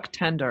duck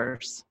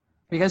tenders.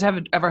 Have you guys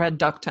ever had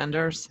duck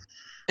tenders?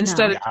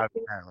 Instead of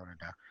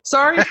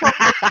sorry for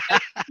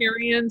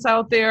vegetarians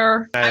out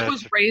there. I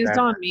was raised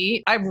on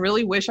meat. I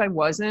really wish I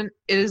wasn't.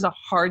 It is a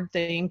hard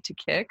thing to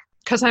kick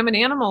because I'm an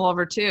animal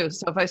lover too.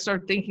 So if I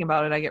start thinking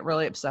about it, I get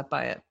really upset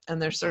by it.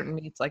 And there's certain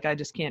meats like I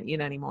just can't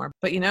eat anymore.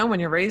 But when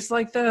you're raised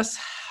like this,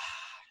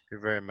 you're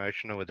very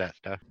emotional with that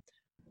stuff.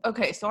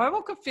 Okay, so I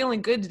woke up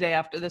feeling good today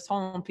after this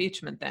whole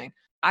impeachment thing.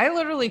 I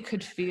literally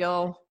could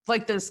feel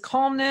like this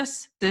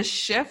calmness, this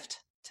shift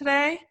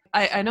today.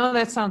 I know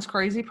that sounds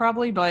crazy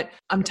probably, but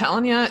I'm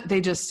telling you,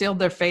 they just sealed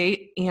their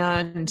fate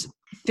and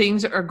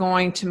things are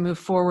going to move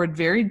forward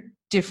very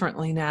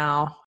differently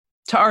now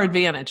to our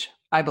advantage,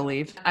 I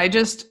believe. I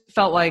just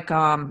felt like,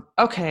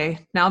 okay,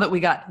 now that we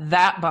got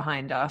that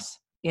behind us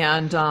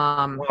and...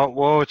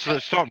 Well,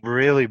 it's not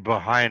really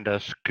behind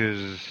us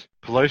because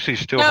Pelosi's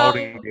still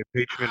holding the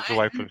impeachments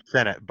away from the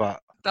Senate, but...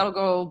 That'll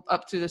go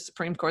up to the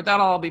Supreme Court.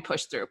 That'll all be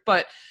pushed through.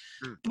 But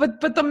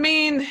the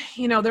main,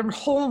 their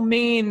whole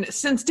main,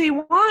 since day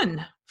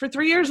one, for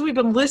 3 years we've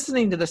been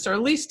listening to this, or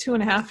at least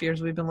 2.5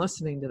 years we've been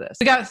listening to this.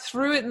 We got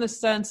through it in the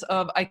sense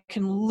of I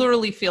can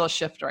literally feel a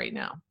shift right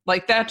now.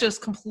 Like that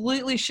just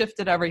completely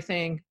shifted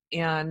everything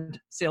and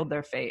sealed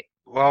their fate.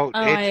 Well,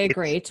 I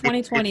agree.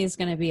 2020 is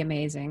going to be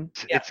amazing.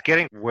 It's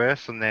getting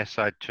worse on their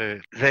side too.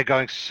 They're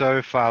going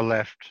so far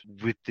left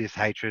with this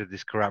hatred,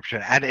 this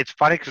corruption. And it's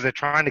funny because they're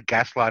trying to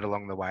gaslight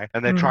along the way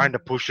and they're trying to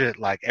push it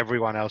like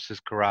everyone else is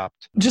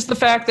corrupt. Just the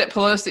fact that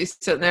Pelosi's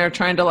sitting there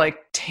trying to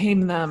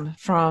tame them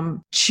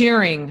from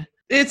cheering.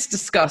 It's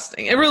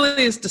disgusting. It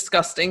really is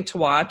disgusting to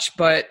watch,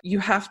 but you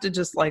have to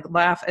just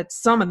laugh at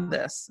some of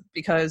this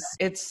because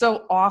it's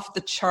so off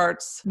the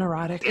charts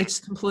neurotic. It's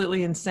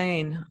completely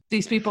insane.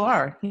 These people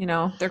are,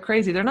 they're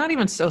crazy. They're not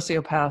even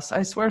sociopaths.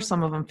 I swear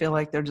some of them feel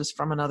like they're just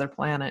from another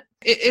planet.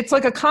 It's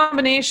like a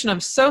combination of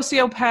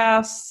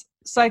sociopaths,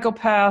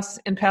 psychopaths,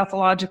 and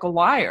pathological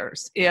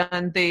liars.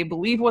 And they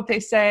believe what they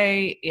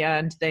say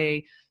and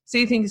they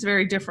see things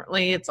very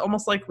differently. It's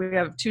almost like we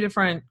have two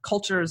different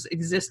cultures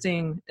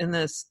existing in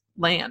this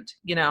land,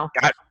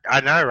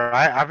 I know,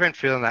 right? I've been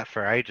feeling that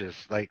for ages.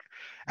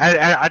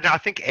 I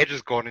think Edge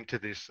has gone into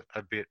this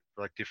a bit,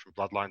 different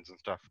bloodlines and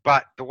stuff.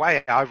 But the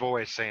way I've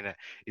always seen it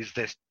is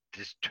there's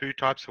two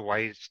types of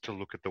ways to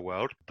look at the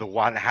world. The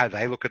one, how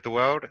they look at the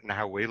world and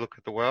how we look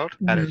at the world.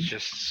 And it's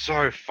just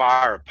so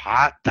far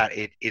apart that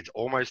it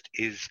almost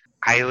is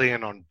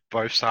alien on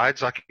both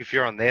sides. Like if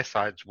you're on their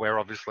sides, we're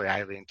obviously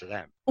alien to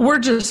them. We're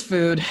just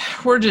food.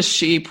 We're just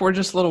sheep. We're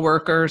just little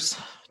workers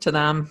to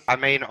them. I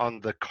mean,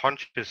 on the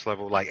conscious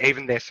level, like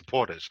even their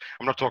supporters.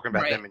 I'm not talking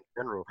about Right. them in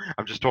general.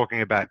 I'm just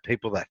talking about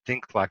people that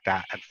think like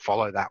that and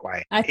follow that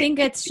way. I think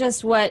it's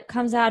just what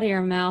comes out of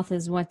your mouth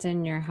is what's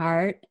in your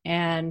heart.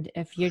 And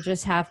if you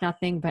just have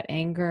nothing but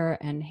anger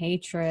and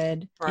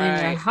hatred in your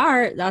Right.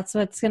 heart, that's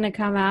what's going to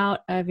come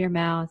out of your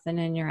mouth and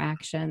in your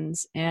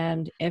actions.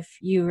 And if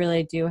you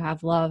really do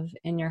have love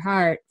in your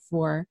heart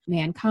for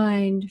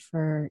mankind,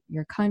 for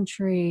your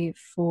country,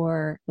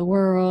 for the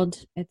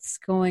world, it's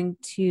going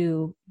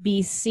to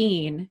be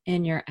seen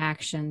in your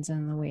actions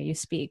and the way you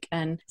speak.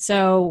 And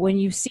so when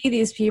you see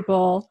these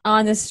people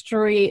on the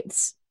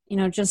streets, you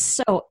know,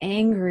 just so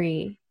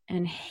angry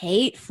and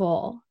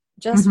hateful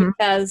just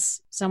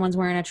because someone's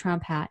wearing a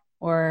Trump hat,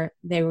 or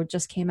they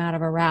just came out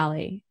of a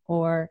rally,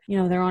 or, you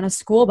know, they're on a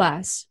school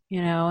bus,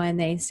 you know, and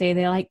they say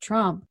they like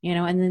Trump, you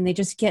know, and then they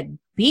just get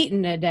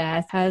beaten to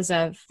death because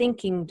of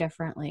thinking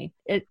differently.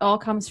 It all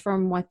comes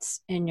from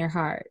what's in your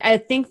heart. I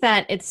think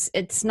that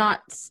it's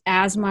not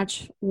as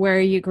much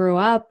where you grew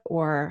up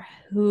or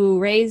who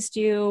raised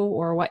you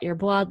or what your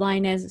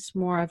bloodline is. It's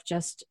more of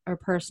just a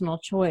personal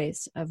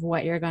choice of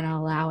what you're going to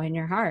allow in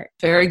your heart.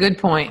 Very good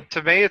point.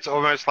 To me, it's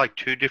almost like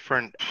two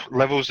different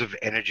levels of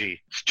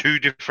energy. It's two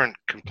different,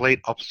 complete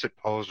opposite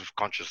poles of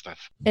consciousness.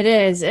 It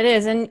is.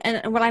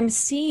 And what I'm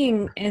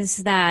seeing is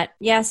that,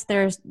 yes,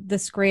 there's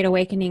this great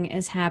awakening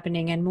is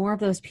happening, and more of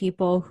those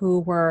people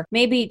who were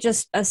maybe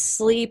just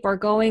asleep or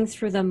going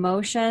through the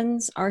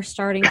motions are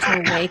starting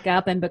to wake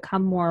up and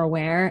become more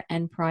aware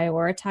and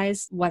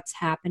prioritize what's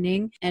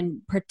happening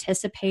and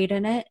participate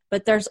in it.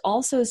 But there's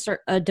also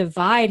a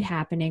divide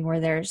happening where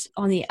there's,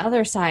 on the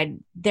other side,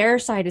 their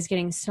side is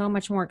getting so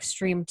much more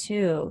extreme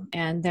too.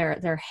 And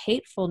their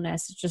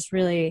hatefulness just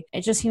really,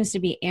 it just seems to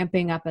be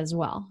amping up as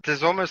well.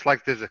 There's almost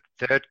like there's a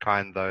third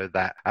kind, though,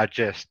 that are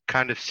just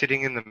kind of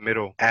sitting in the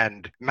middle,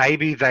 and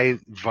maybe they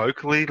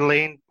vocally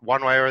lean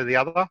one way or the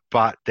other,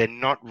 but they're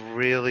not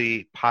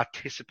really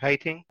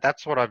participating.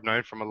 That's what I've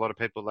known from a lot of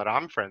people that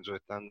I'm friends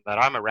with and that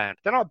I'm around.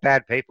 They're not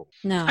bad people.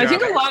 No. I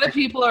think a lot of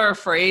people are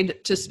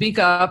afraid to speak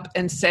up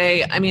and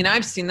say, I mean,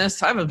 I've seen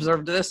this, I've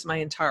observed this my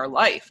entire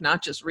life,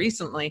 not just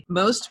recently.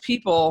 Most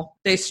people,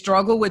 they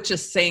struggle with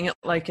just saying it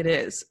like it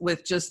is,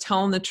 with just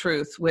telling the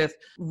truth, with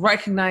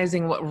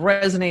recognizing what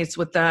resonates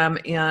with them,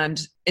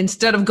 and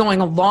instead of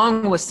going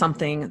along with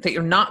something that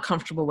you're not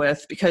comfortable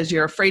with because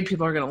you're afraid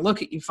people are going to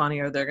look at you funny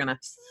or they're going to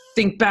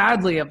think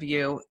badly of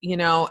you, you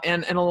know,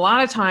 and a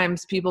lot of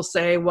times people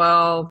say,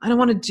 well, I don't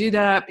want to do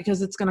that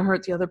because it's going to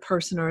hurt the other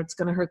person, or it's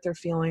going to hurt their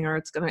feeling, or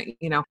it's going to,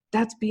 you know,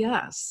 that's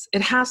BS.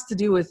 It has to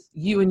do with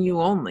you and you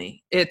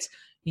only. It's,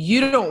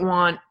 you don't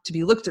want to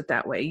be looked at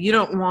that way. You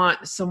don't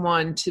want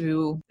someone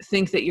to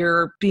think that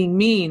you're being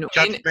mean.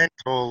 Judgmental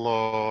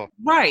or...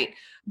 Right.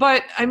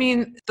 But I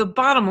mean, the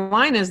bottom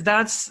line is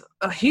that's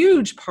a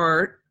huge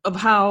part of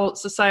how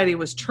society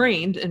was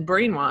trained and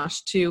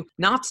brainwashed to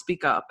not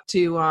speak up,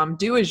 to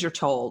do as you're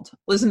told.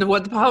 Listen to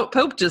what the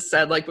Pope just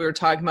said, like we were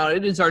talking about.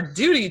 It is our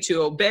duty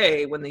to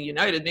obey when the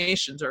United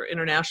Nations or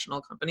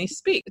international companies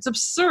speak. It's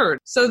absurd.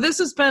 So this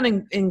has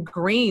been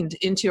ingrained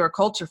into our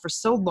culture for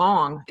so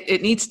long.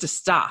 It needs to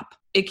stop.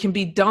 It can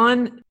be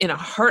done in a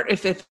heart,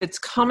 if it's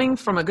coming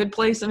from a good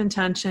place of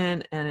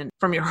intention and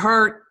from your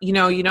heart. You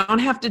know, you don't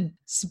have to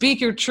speak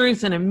your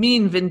truth in a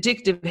mean,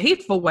 vindictive,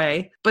 hateful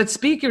way, but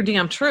speak your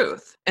damn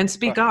truth and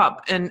speak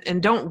up,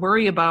 and don't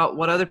worry about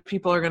what other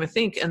people are going to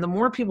think. And the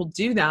more people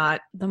do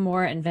that, the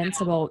more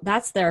invincible.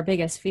 That's their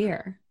biggest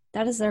fear.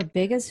 That is their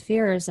biggest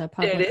fear, is a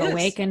public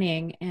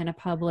awakening and a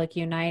public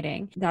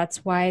uniting.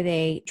 That's why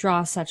they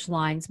draw such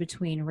lines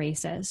between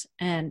races.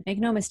 And make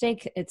no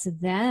mistake, it's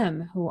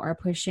them who are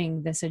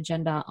pushing this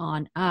agenda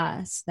on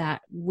us,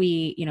 that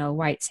we, you know,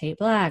 whites hate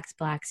blacks,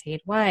 blacks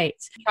hate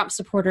whites, Trump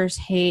supporters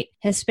hate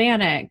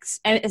Hispanics.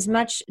 And as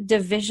much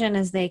division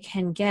as they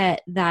can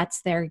get,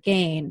 that's their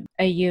gain.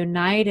 A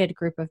united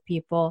group of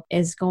people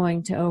is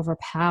going to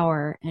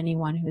overpower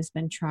anyone who's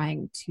been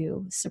trying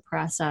to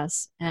suppress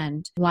us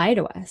and lie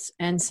to us.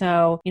 And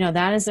so, you know,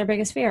 that is their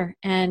biggest fear.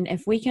 And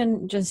if we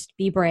can just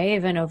be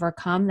brave and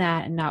overcome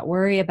that and not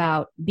worry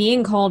about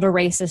being called a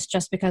racist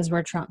just because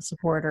we're Trump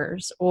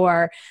supporters,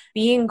 or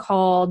being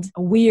called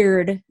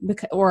weird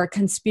or a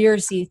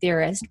conspiracy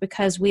theorist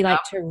because we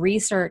like to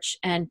research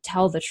and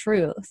tell the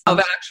truth of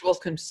actual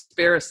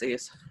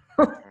conspiracies.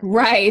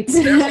 Right.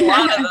 There's a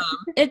lot of them.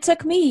 It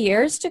took me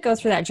years to go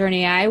through that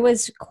journey. I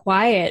was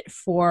quiet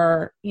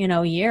for, you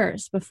know,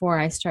 years before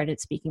I started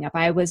speaking up.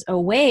 I was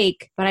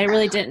awake, but I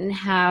really didn't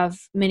have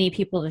many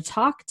people to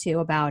talk to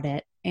about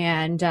it.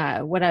 And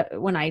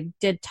when I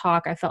did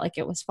talk, I felt like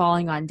it was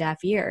falling on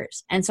deaf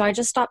ears. And so I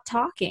just stopped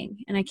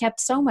talking, and I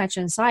kept so much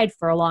inside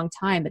for a long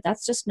time, but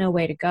that's just no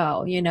way to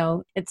go. You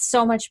know, it's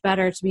so much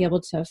better to be able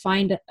to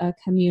find a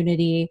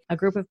community, a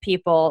group of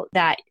people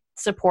that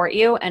support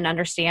you and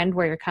understand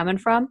where you're coming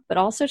from, but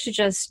also to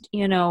just,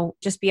 you know,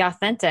 just be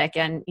authentic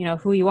and, you know,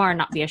 who you are, and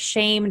not be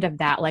ashamed of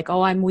that. Like,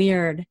 oh, I'm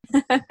weird.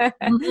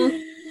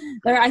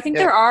 I think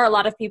there are a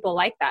lot of people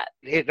like that.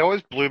 It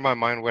always blew my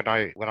mind when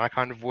I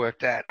kind of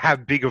worked out how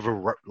big of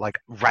a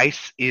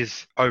race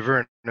is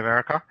over in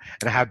America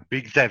and how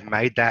big they've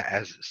made that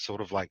as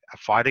sort of like a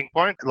fighting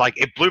point. Like,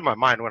 it blew my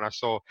mind when I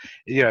saw,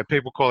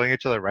 people calling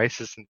each other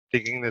racist and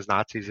thinking there's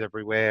Nazis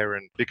everywhere.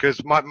 And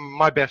because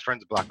my best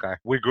friend's a black guy,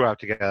 we grew up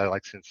together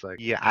like since like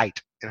year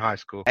 8 in high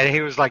school, and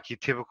he was like your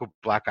typical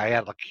black guy. He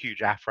had like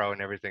huge afro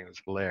and everything. It was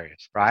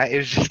hilarious, right? It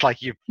was just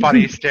like your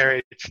funniest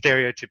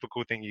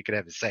stereotypical thing you could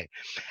ever see.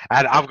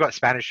 And I've got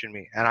Spanish in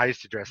me, and I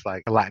used to dress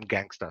like a Latin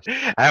gangster.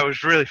 And it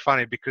was really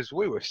funny because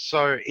we were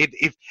so,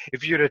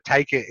 if you were to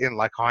take it in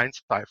like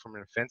hindsight from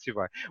an offensive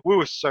way, we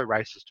were so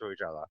racist to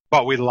each other,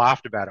 but we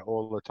laughed about it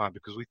all the time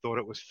because we thought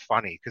it was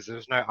funny because there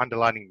was no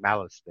underlining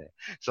malice there.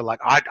 So like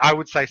I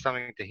would say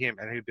something to him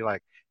and he'd be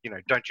like,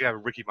 don't you have a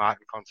Ricky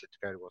Martin concert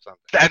to go to or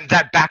something? And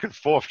that back and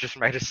forth just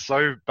made us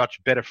so much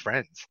better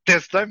friends.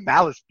 There's no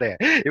malice there.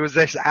 It was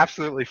just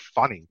absolutely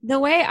funny. The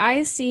way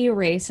I see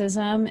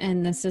racism,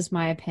 and this is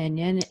my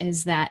opinion,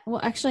 is that,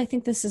 well, actually, I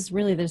think this is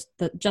really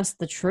just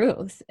the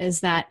truth, is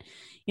that,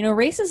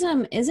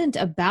 racism isn't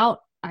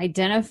about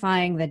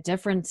identifying the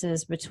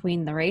differences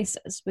between the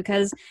races,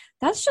 because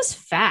that's just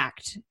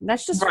fact.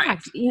 That's just right.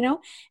 fact,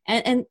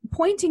 and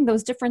pointing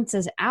those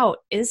differences out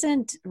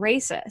isn't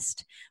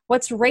racist.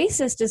 What's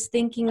racist is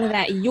thinking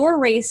that your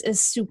race is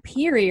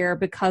superior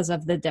because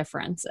of the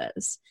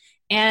differences.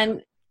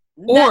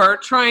 Or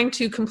trying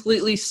to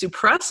completely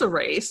suppress a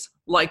race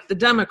like the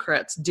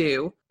Democrats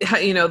do,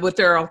 with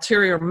their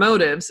ulterior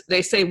motives.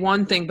 They say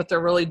one thing, but they're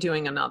really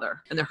doing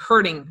another, and they're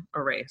hurting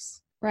a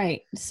race.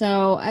 Right.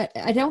 So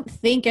I don't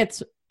think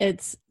it's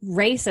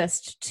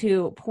racist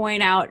to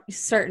point out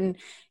certain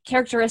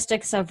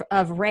characteristics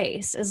of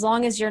race, as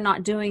long as you're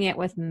not doing it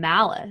with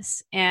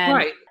malice. And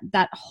right.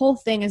 That whole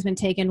thing has been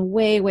taken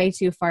way, way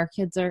too far.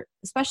 Kids are,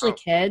 especially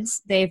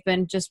kids, they've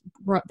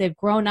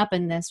grown up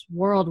in this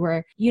world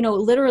where,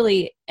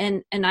 literally,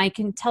 and I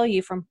can tell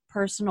you from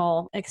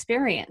personal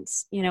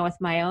experience, with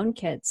my own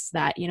kids,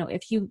 that,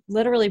 if you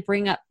literally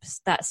bring up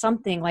that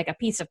something like a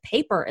piece of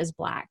paper is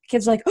black,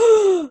 kids are like,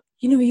 oh,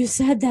 you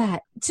said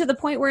that, to the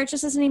point where it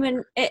just doesn't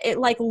even, it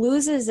like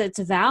loses its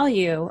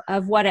value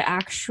of what it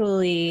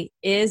actually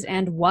is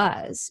and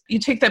was. You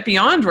take that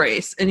beyond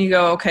race and you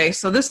go, okay,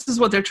 so this is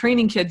what they're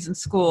training kids in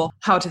school,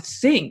 how to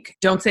think.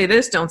 Don't say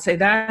this, don't say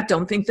that,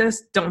 don't think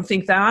this, don't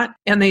think that.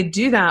 And they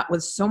do that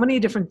with so many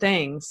different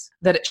things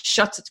that it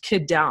shuts a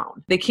kid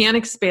down. They can't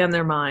expand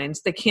their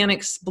minds. They can't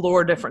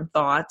explore different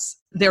thoughts.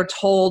 They're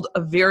told a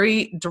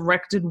very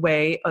directed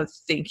way of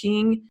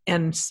thinking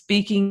and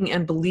speaking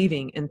and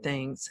believing in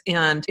things.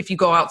 And if you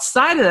go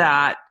outside of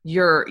that,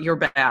 you're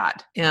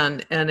bad.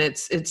 And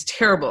it's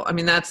terrible. I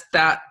mean,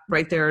 that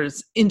right there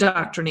is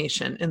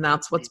indoctrination. And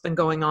that's what's been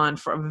going on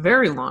for a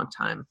very long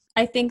time.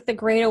 I think the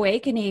Great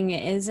Awakening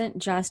isn't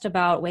just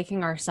about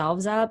waking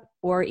ourselves up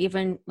or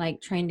even like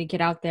trying to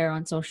get out there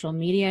on social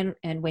media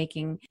and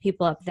waking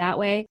people up that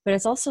way, but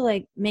it's also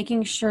like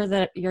making sure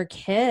that your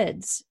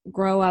kids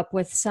grow up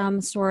with some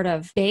sort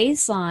of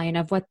baseline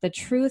of what the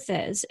truth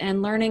is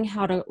and learning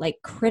how to like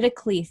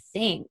critically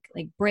think,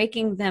 like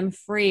breaking them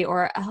free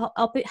or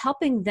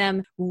helping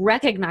them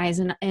recognize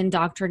an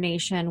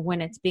indoctrination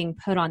when it's being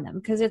put on them,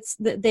 because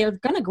they're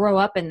going to grow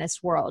up in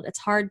this world. It's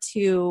hard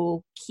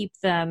to keep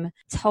them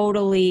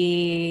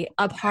totally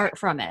apart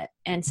from it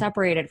and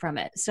separated from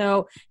it.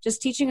 So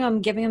just teaching them,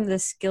 giving them the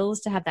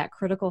skills to have that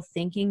critical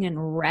thinking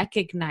and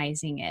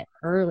recognizing it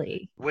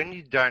early. When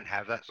you don't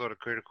have that sort of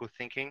critical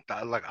thinking,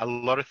 like a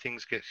lot of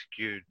things get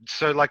skewed.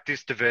 So like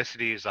this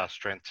diversity is our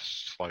strength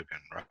slogan,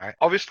 right?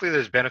 Obviously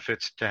there's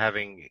benefits to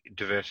having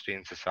diversity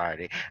in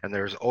society, and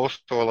there's also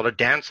a lot of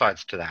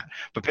downsides to that.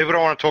 But people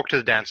don't want to talk to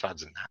the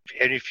downsides in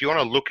that. And if you want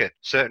to look at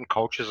certain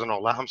cultures and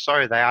all that, I'm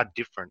sorry, they are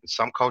different.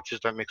 Some cultures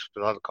don't mix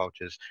with other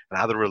cultures,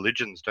 and other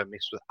religions don't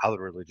mix with other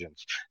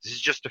religions. This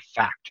is just a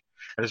fact.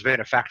 It has been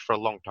a fact for a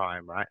long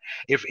time, right?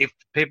 If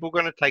people are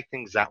going to take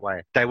things that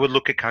way, they would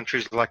look at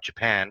countries like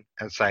Japan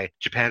and say,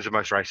 Japan's the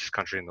most racist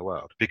country in the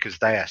world because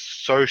they are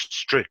so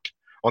strict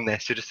on their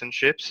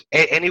citizenships.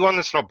 Anyone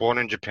that's not born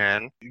in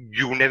Japan,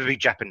 you will never be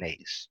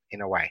Japanese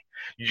in a way.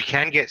 You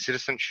can get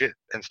citizenship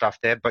and stuff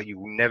there, but you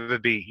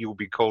will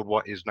be called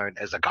what is known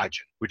as a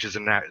gaijin, which is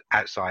an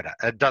outsider.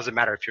 It doesn't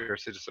matter if you're a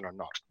citizen or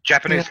not.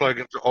 Japanese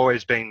slogans have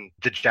always been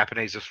the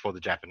Japanese is for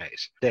the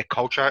Japanese. Their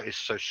culture is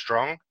so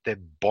strong. Their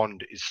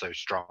bond is so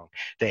strong.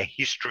 Their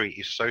history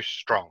is so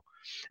strong.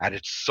 And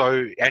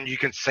and you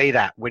can see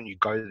that when you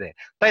go there.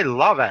 They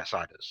love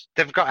outsiders.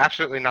 They've got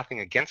absolutely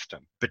nothing against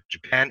them. But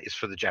Japan is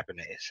for the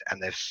Japanese,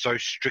 and they're so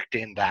strict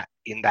in that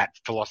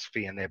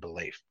philosophy and their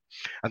belief.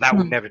 And that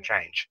will never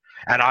change.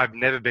 And I've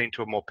never been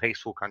to a more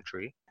peaceful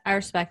country. I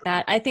respect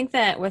that. I think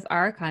that with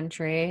our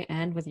country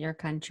and with your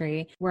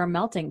country, we're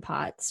melting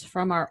pots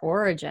from our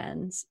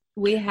origins.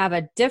 we have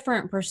a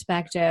different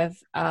perspective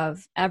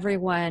of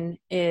everyone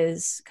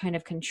is kind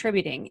of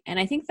contributing. And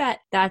I think that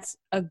that's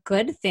a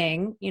good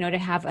thing, to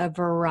have a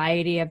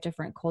variety of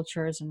different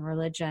cultures and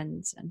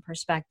religions and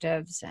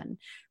perspectives and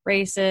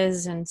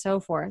races and so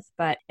forth.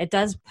 But it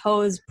does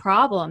pose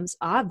problems,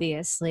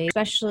 obviously,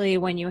 especially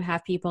when you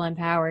have people in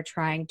power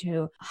trying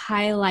to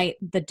highlight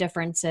the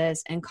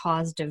differences and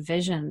cause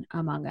division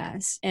among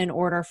us in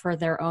order for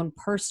their own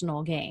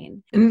personal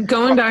gain. And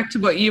going back to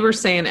what you were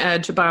saying,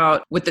 Edge,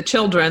 about with the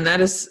children, that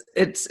is,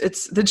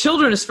 it's the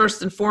children is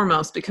first and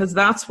foremost, because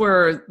that's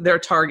where their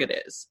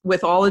target is.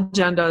 With all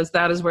agendas,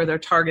 that is where their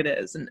target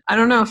is. And I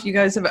don't know if you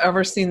guys have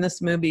ever seen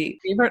this movie.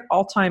 Favorite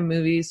all-time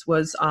movies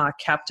was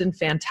Captain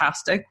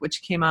Fantastic,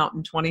 which came out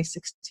in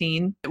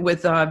 2016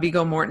 with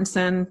Viggo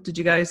Mortensen. Did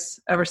you guys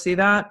ever see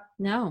that?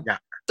 No. Yeah.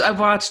 I've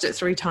watched it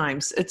 3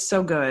 times. It's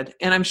so good.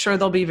 And I'm sure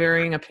there'll be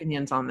varying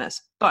opinions on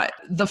this. But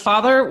the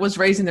father was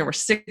there were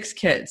 6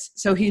 kids.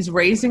 So he's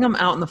raising them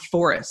out in the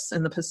forests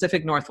in the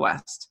Pacific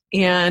Northwest.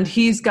 And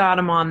he's got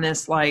them on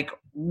this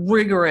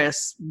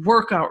rigorous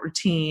workout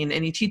routine.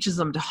 And he teaches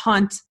them to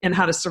hunt and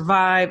how to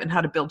survive and how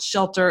to build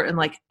shelter and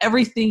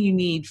everything you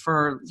need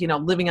for,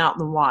 living out in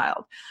the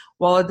wild.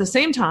 While at the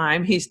same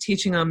time, he's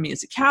teaching them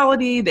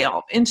musicality. They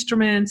all have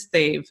instruments.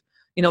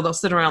 They'll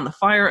sit around the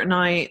fire at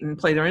night and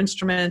play their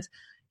instruments.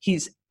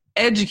 He's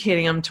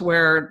educating them to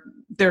where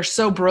they're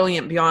so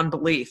brilliant beyond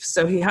belief.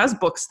 So he has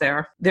books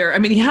there.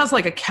 He has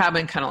a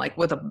cabin kind of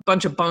with a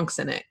bunch of bunks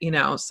in it,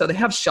 so they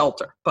have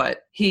shelter.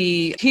 But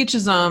he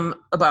teaches them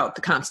about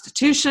the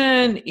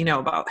Constitution,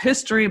 about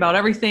history, about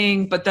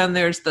everything. But then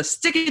there's the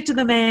stick it to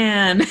the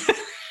man.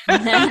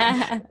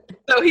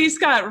 So he's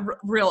got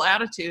real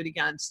attitude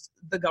against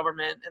the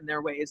government and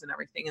their ways and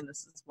everything. And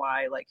this is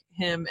why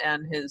him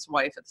and his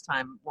wife at the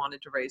time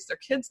wanted to raise their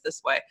kids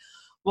this way.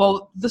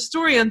 Well, the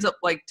story ends up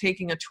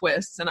taking a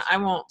twist, and I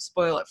won't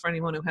spoil it for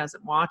anyone who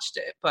hasn't watched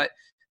it, but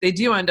they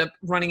do end up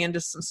running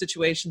into some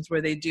situations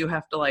where they do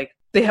have to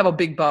they have a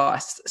big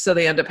boss. So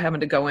they end up having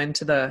to go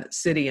into the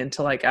city,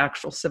 into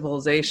actual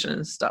civilization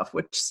and stuff,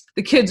 which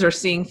the kids are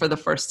seeing for the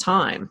first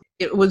time.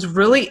 It was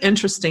really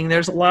interesting.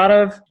 There's a lot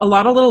of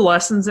little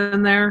lessons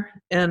in there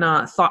and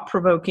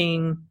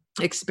thought-provoking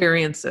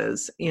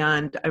experiences.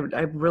 And I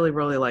really,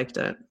 really liked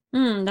it.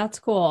 That's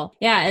cool.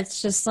 Yeah,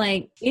 it's just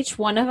each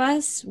one of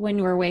us,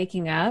 when we're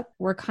waking up,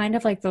 we're kind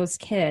of like those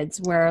kids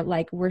where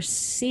we're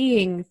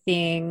seeing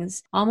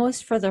things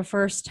almost for the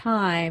first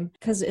time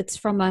because it's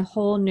from a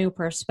whole new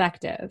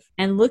perspective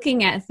and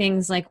looking at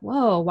things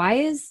whoa, why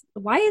is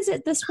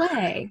it this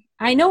way?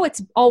 I know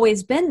it's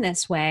always been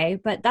this way,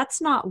 but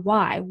that's not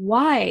why.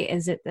 Why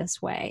is it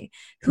this way?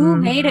 Who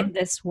made it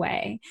this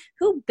way?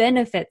 Who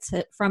benefits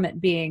from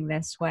it being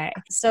this way?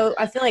 So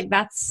I feel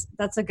that's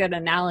a good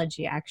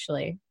analogy,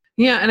 actually.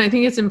 Yeah, and I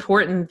think it's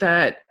important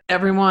that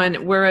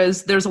everyone,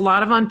 whereas there's a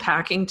lot of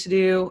unpacking to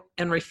do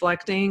and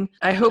reflecting,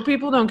 I hope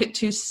people don't get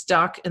too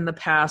stuck in the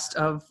past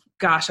of,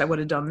 gosh, I would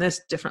have done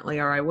this differently,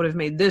 or I would have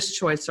made this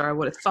choice, or I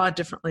would have thought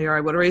differently, or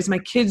I would have raised my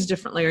kids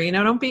differently, or,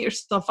 don't beat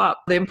yourself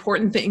up. The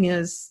important thing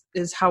is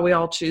how we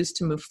all choose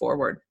to move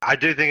forward. I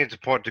do think it's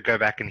important to go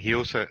back and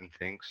heal certain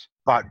things.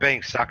 But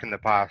being stuck in the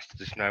past,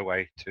 there's no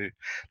way to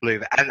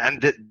live.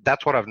 And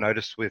that's what I've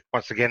noticed with,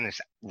 once again, this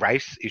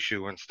race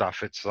issue and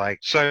stuff. It's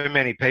so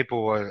many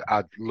people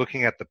are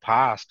looking at the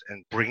past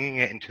and bringing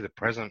it into the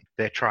present.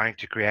 They're trying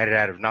to create it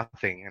out of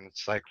nothing. And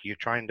it's you're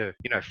trying to,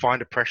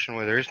 find oppression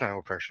where there is no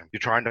oppression. You're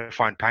trying to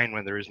find pain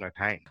when there is no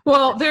pain.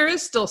 Well, there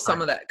is still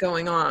some of that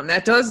going on.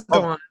 That does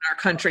go on in our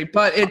country.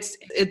 But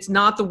it's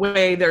not the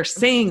way they're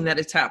saying that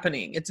it's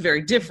happening. It's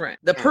very different.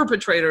 The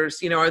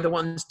perpetrators, are the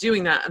ones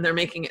doing that. And they're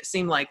making it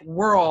seem like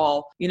we're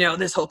all,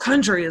 this whole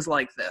country is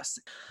like this.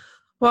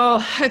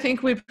 Well, I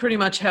think we pretty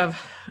much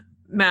have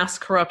mass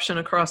corruption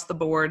across the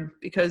board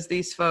because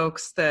these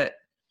folks that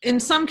in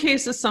some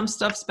cases, some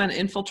stuff's been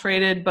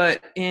infiltrated,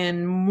 but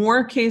in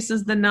more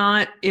cases than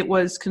not, it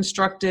was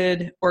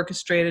constructed,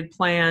 orchestrated,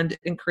 planned,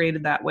 and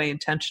created that way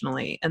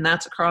intentionally. And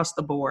that's across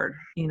the board,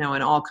 in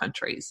all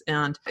countries.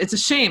 And it's a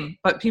shame,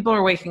 but people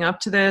are waking up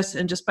to this.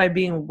 And just by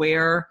being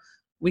aware,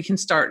 we can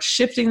start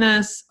shifting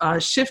this,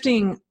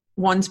 shifting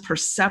one's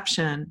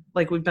perception,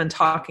 like we've been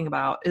talking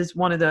about, is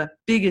one of the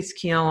biggest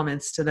key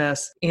elements to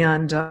this.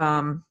 And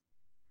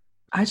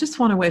I just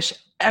want to wish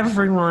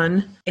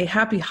everyone a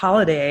happy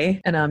holiday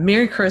and a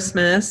Merry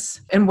Christmas.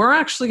 And we're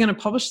actually going to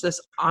publish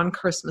this on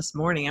Christmas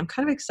morning. I'm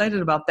kind of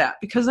excited about that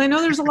because I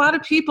know there's a lot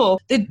of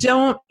people that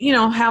don't,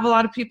 have a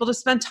lot of people to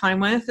spend time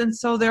with. And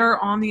so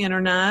they're on the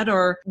internet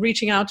or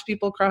reaching out to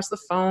people across the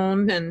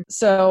phone. And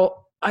so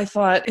I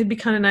thought it'd be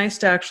kind of nice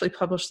to actually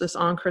publish this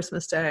on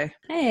Christmas Day.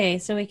 Hey,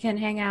 so we can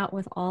hang out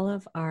with all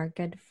of our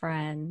good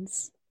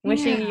friends.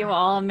 Wishing you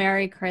all a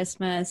Merry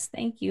Christmas.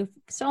 Thank you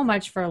so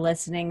much for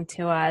listening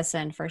to us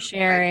and for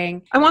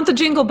sharing. I want the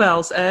jingle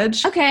bells,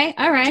 Edge. Okay,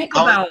 all right.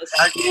 Jingle bells.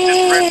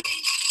 Yay!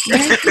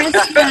 Merry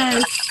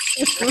Christmas.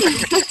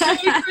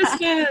 Merry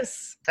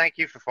Christmas. Thank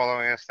you for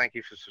following us. Thank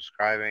you for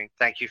subscribing.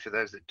 Thank you for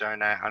those that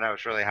donate. I know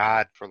it's really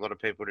hard for a lot of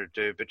people to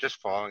do, but just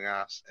following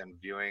us and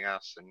viewing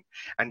us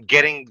and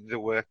getting the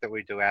work that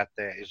we do out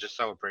there is just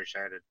so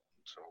appreciated.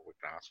 That's all we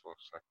can ask for.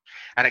 So,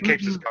 and it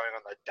keeps us going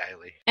on the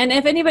daily. And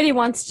if anybody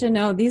wants to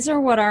know, these are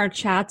what our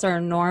chats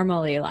are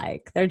normally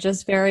like. They're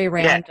just very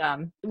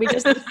random. We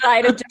just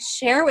decided to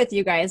share with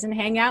you guys and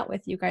hang out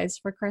with you guys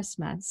for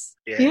Christmas.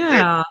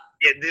 Yeah.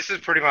 Yeah, this is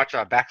pretty much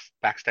our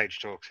backstage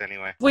talks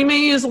anyway. We may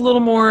use a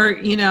little more,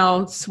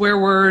 swear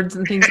words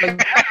and things like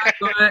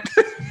that.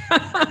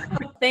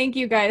 Thank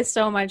you guys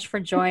so much for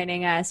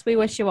joining us. We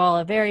wish you all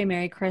a very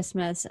Merry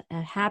Christmas,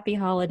 a happy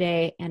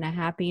holiday, and a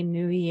happy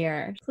New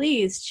Year.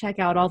 Please check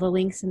out all the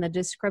links in the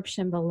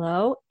description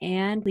below,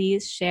 and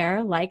please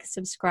share, like,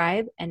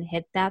 subscribe, and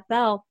hit that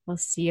bell. We'll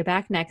see you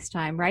back next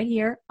time right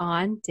here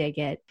on Dig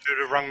It. Should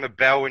have rung the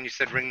bell when you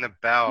said ring the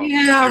bell.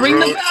 Yeah, ring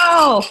the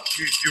bell.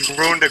 You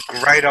ruined a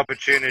great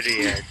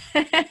opportunity,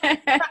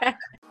 Ed.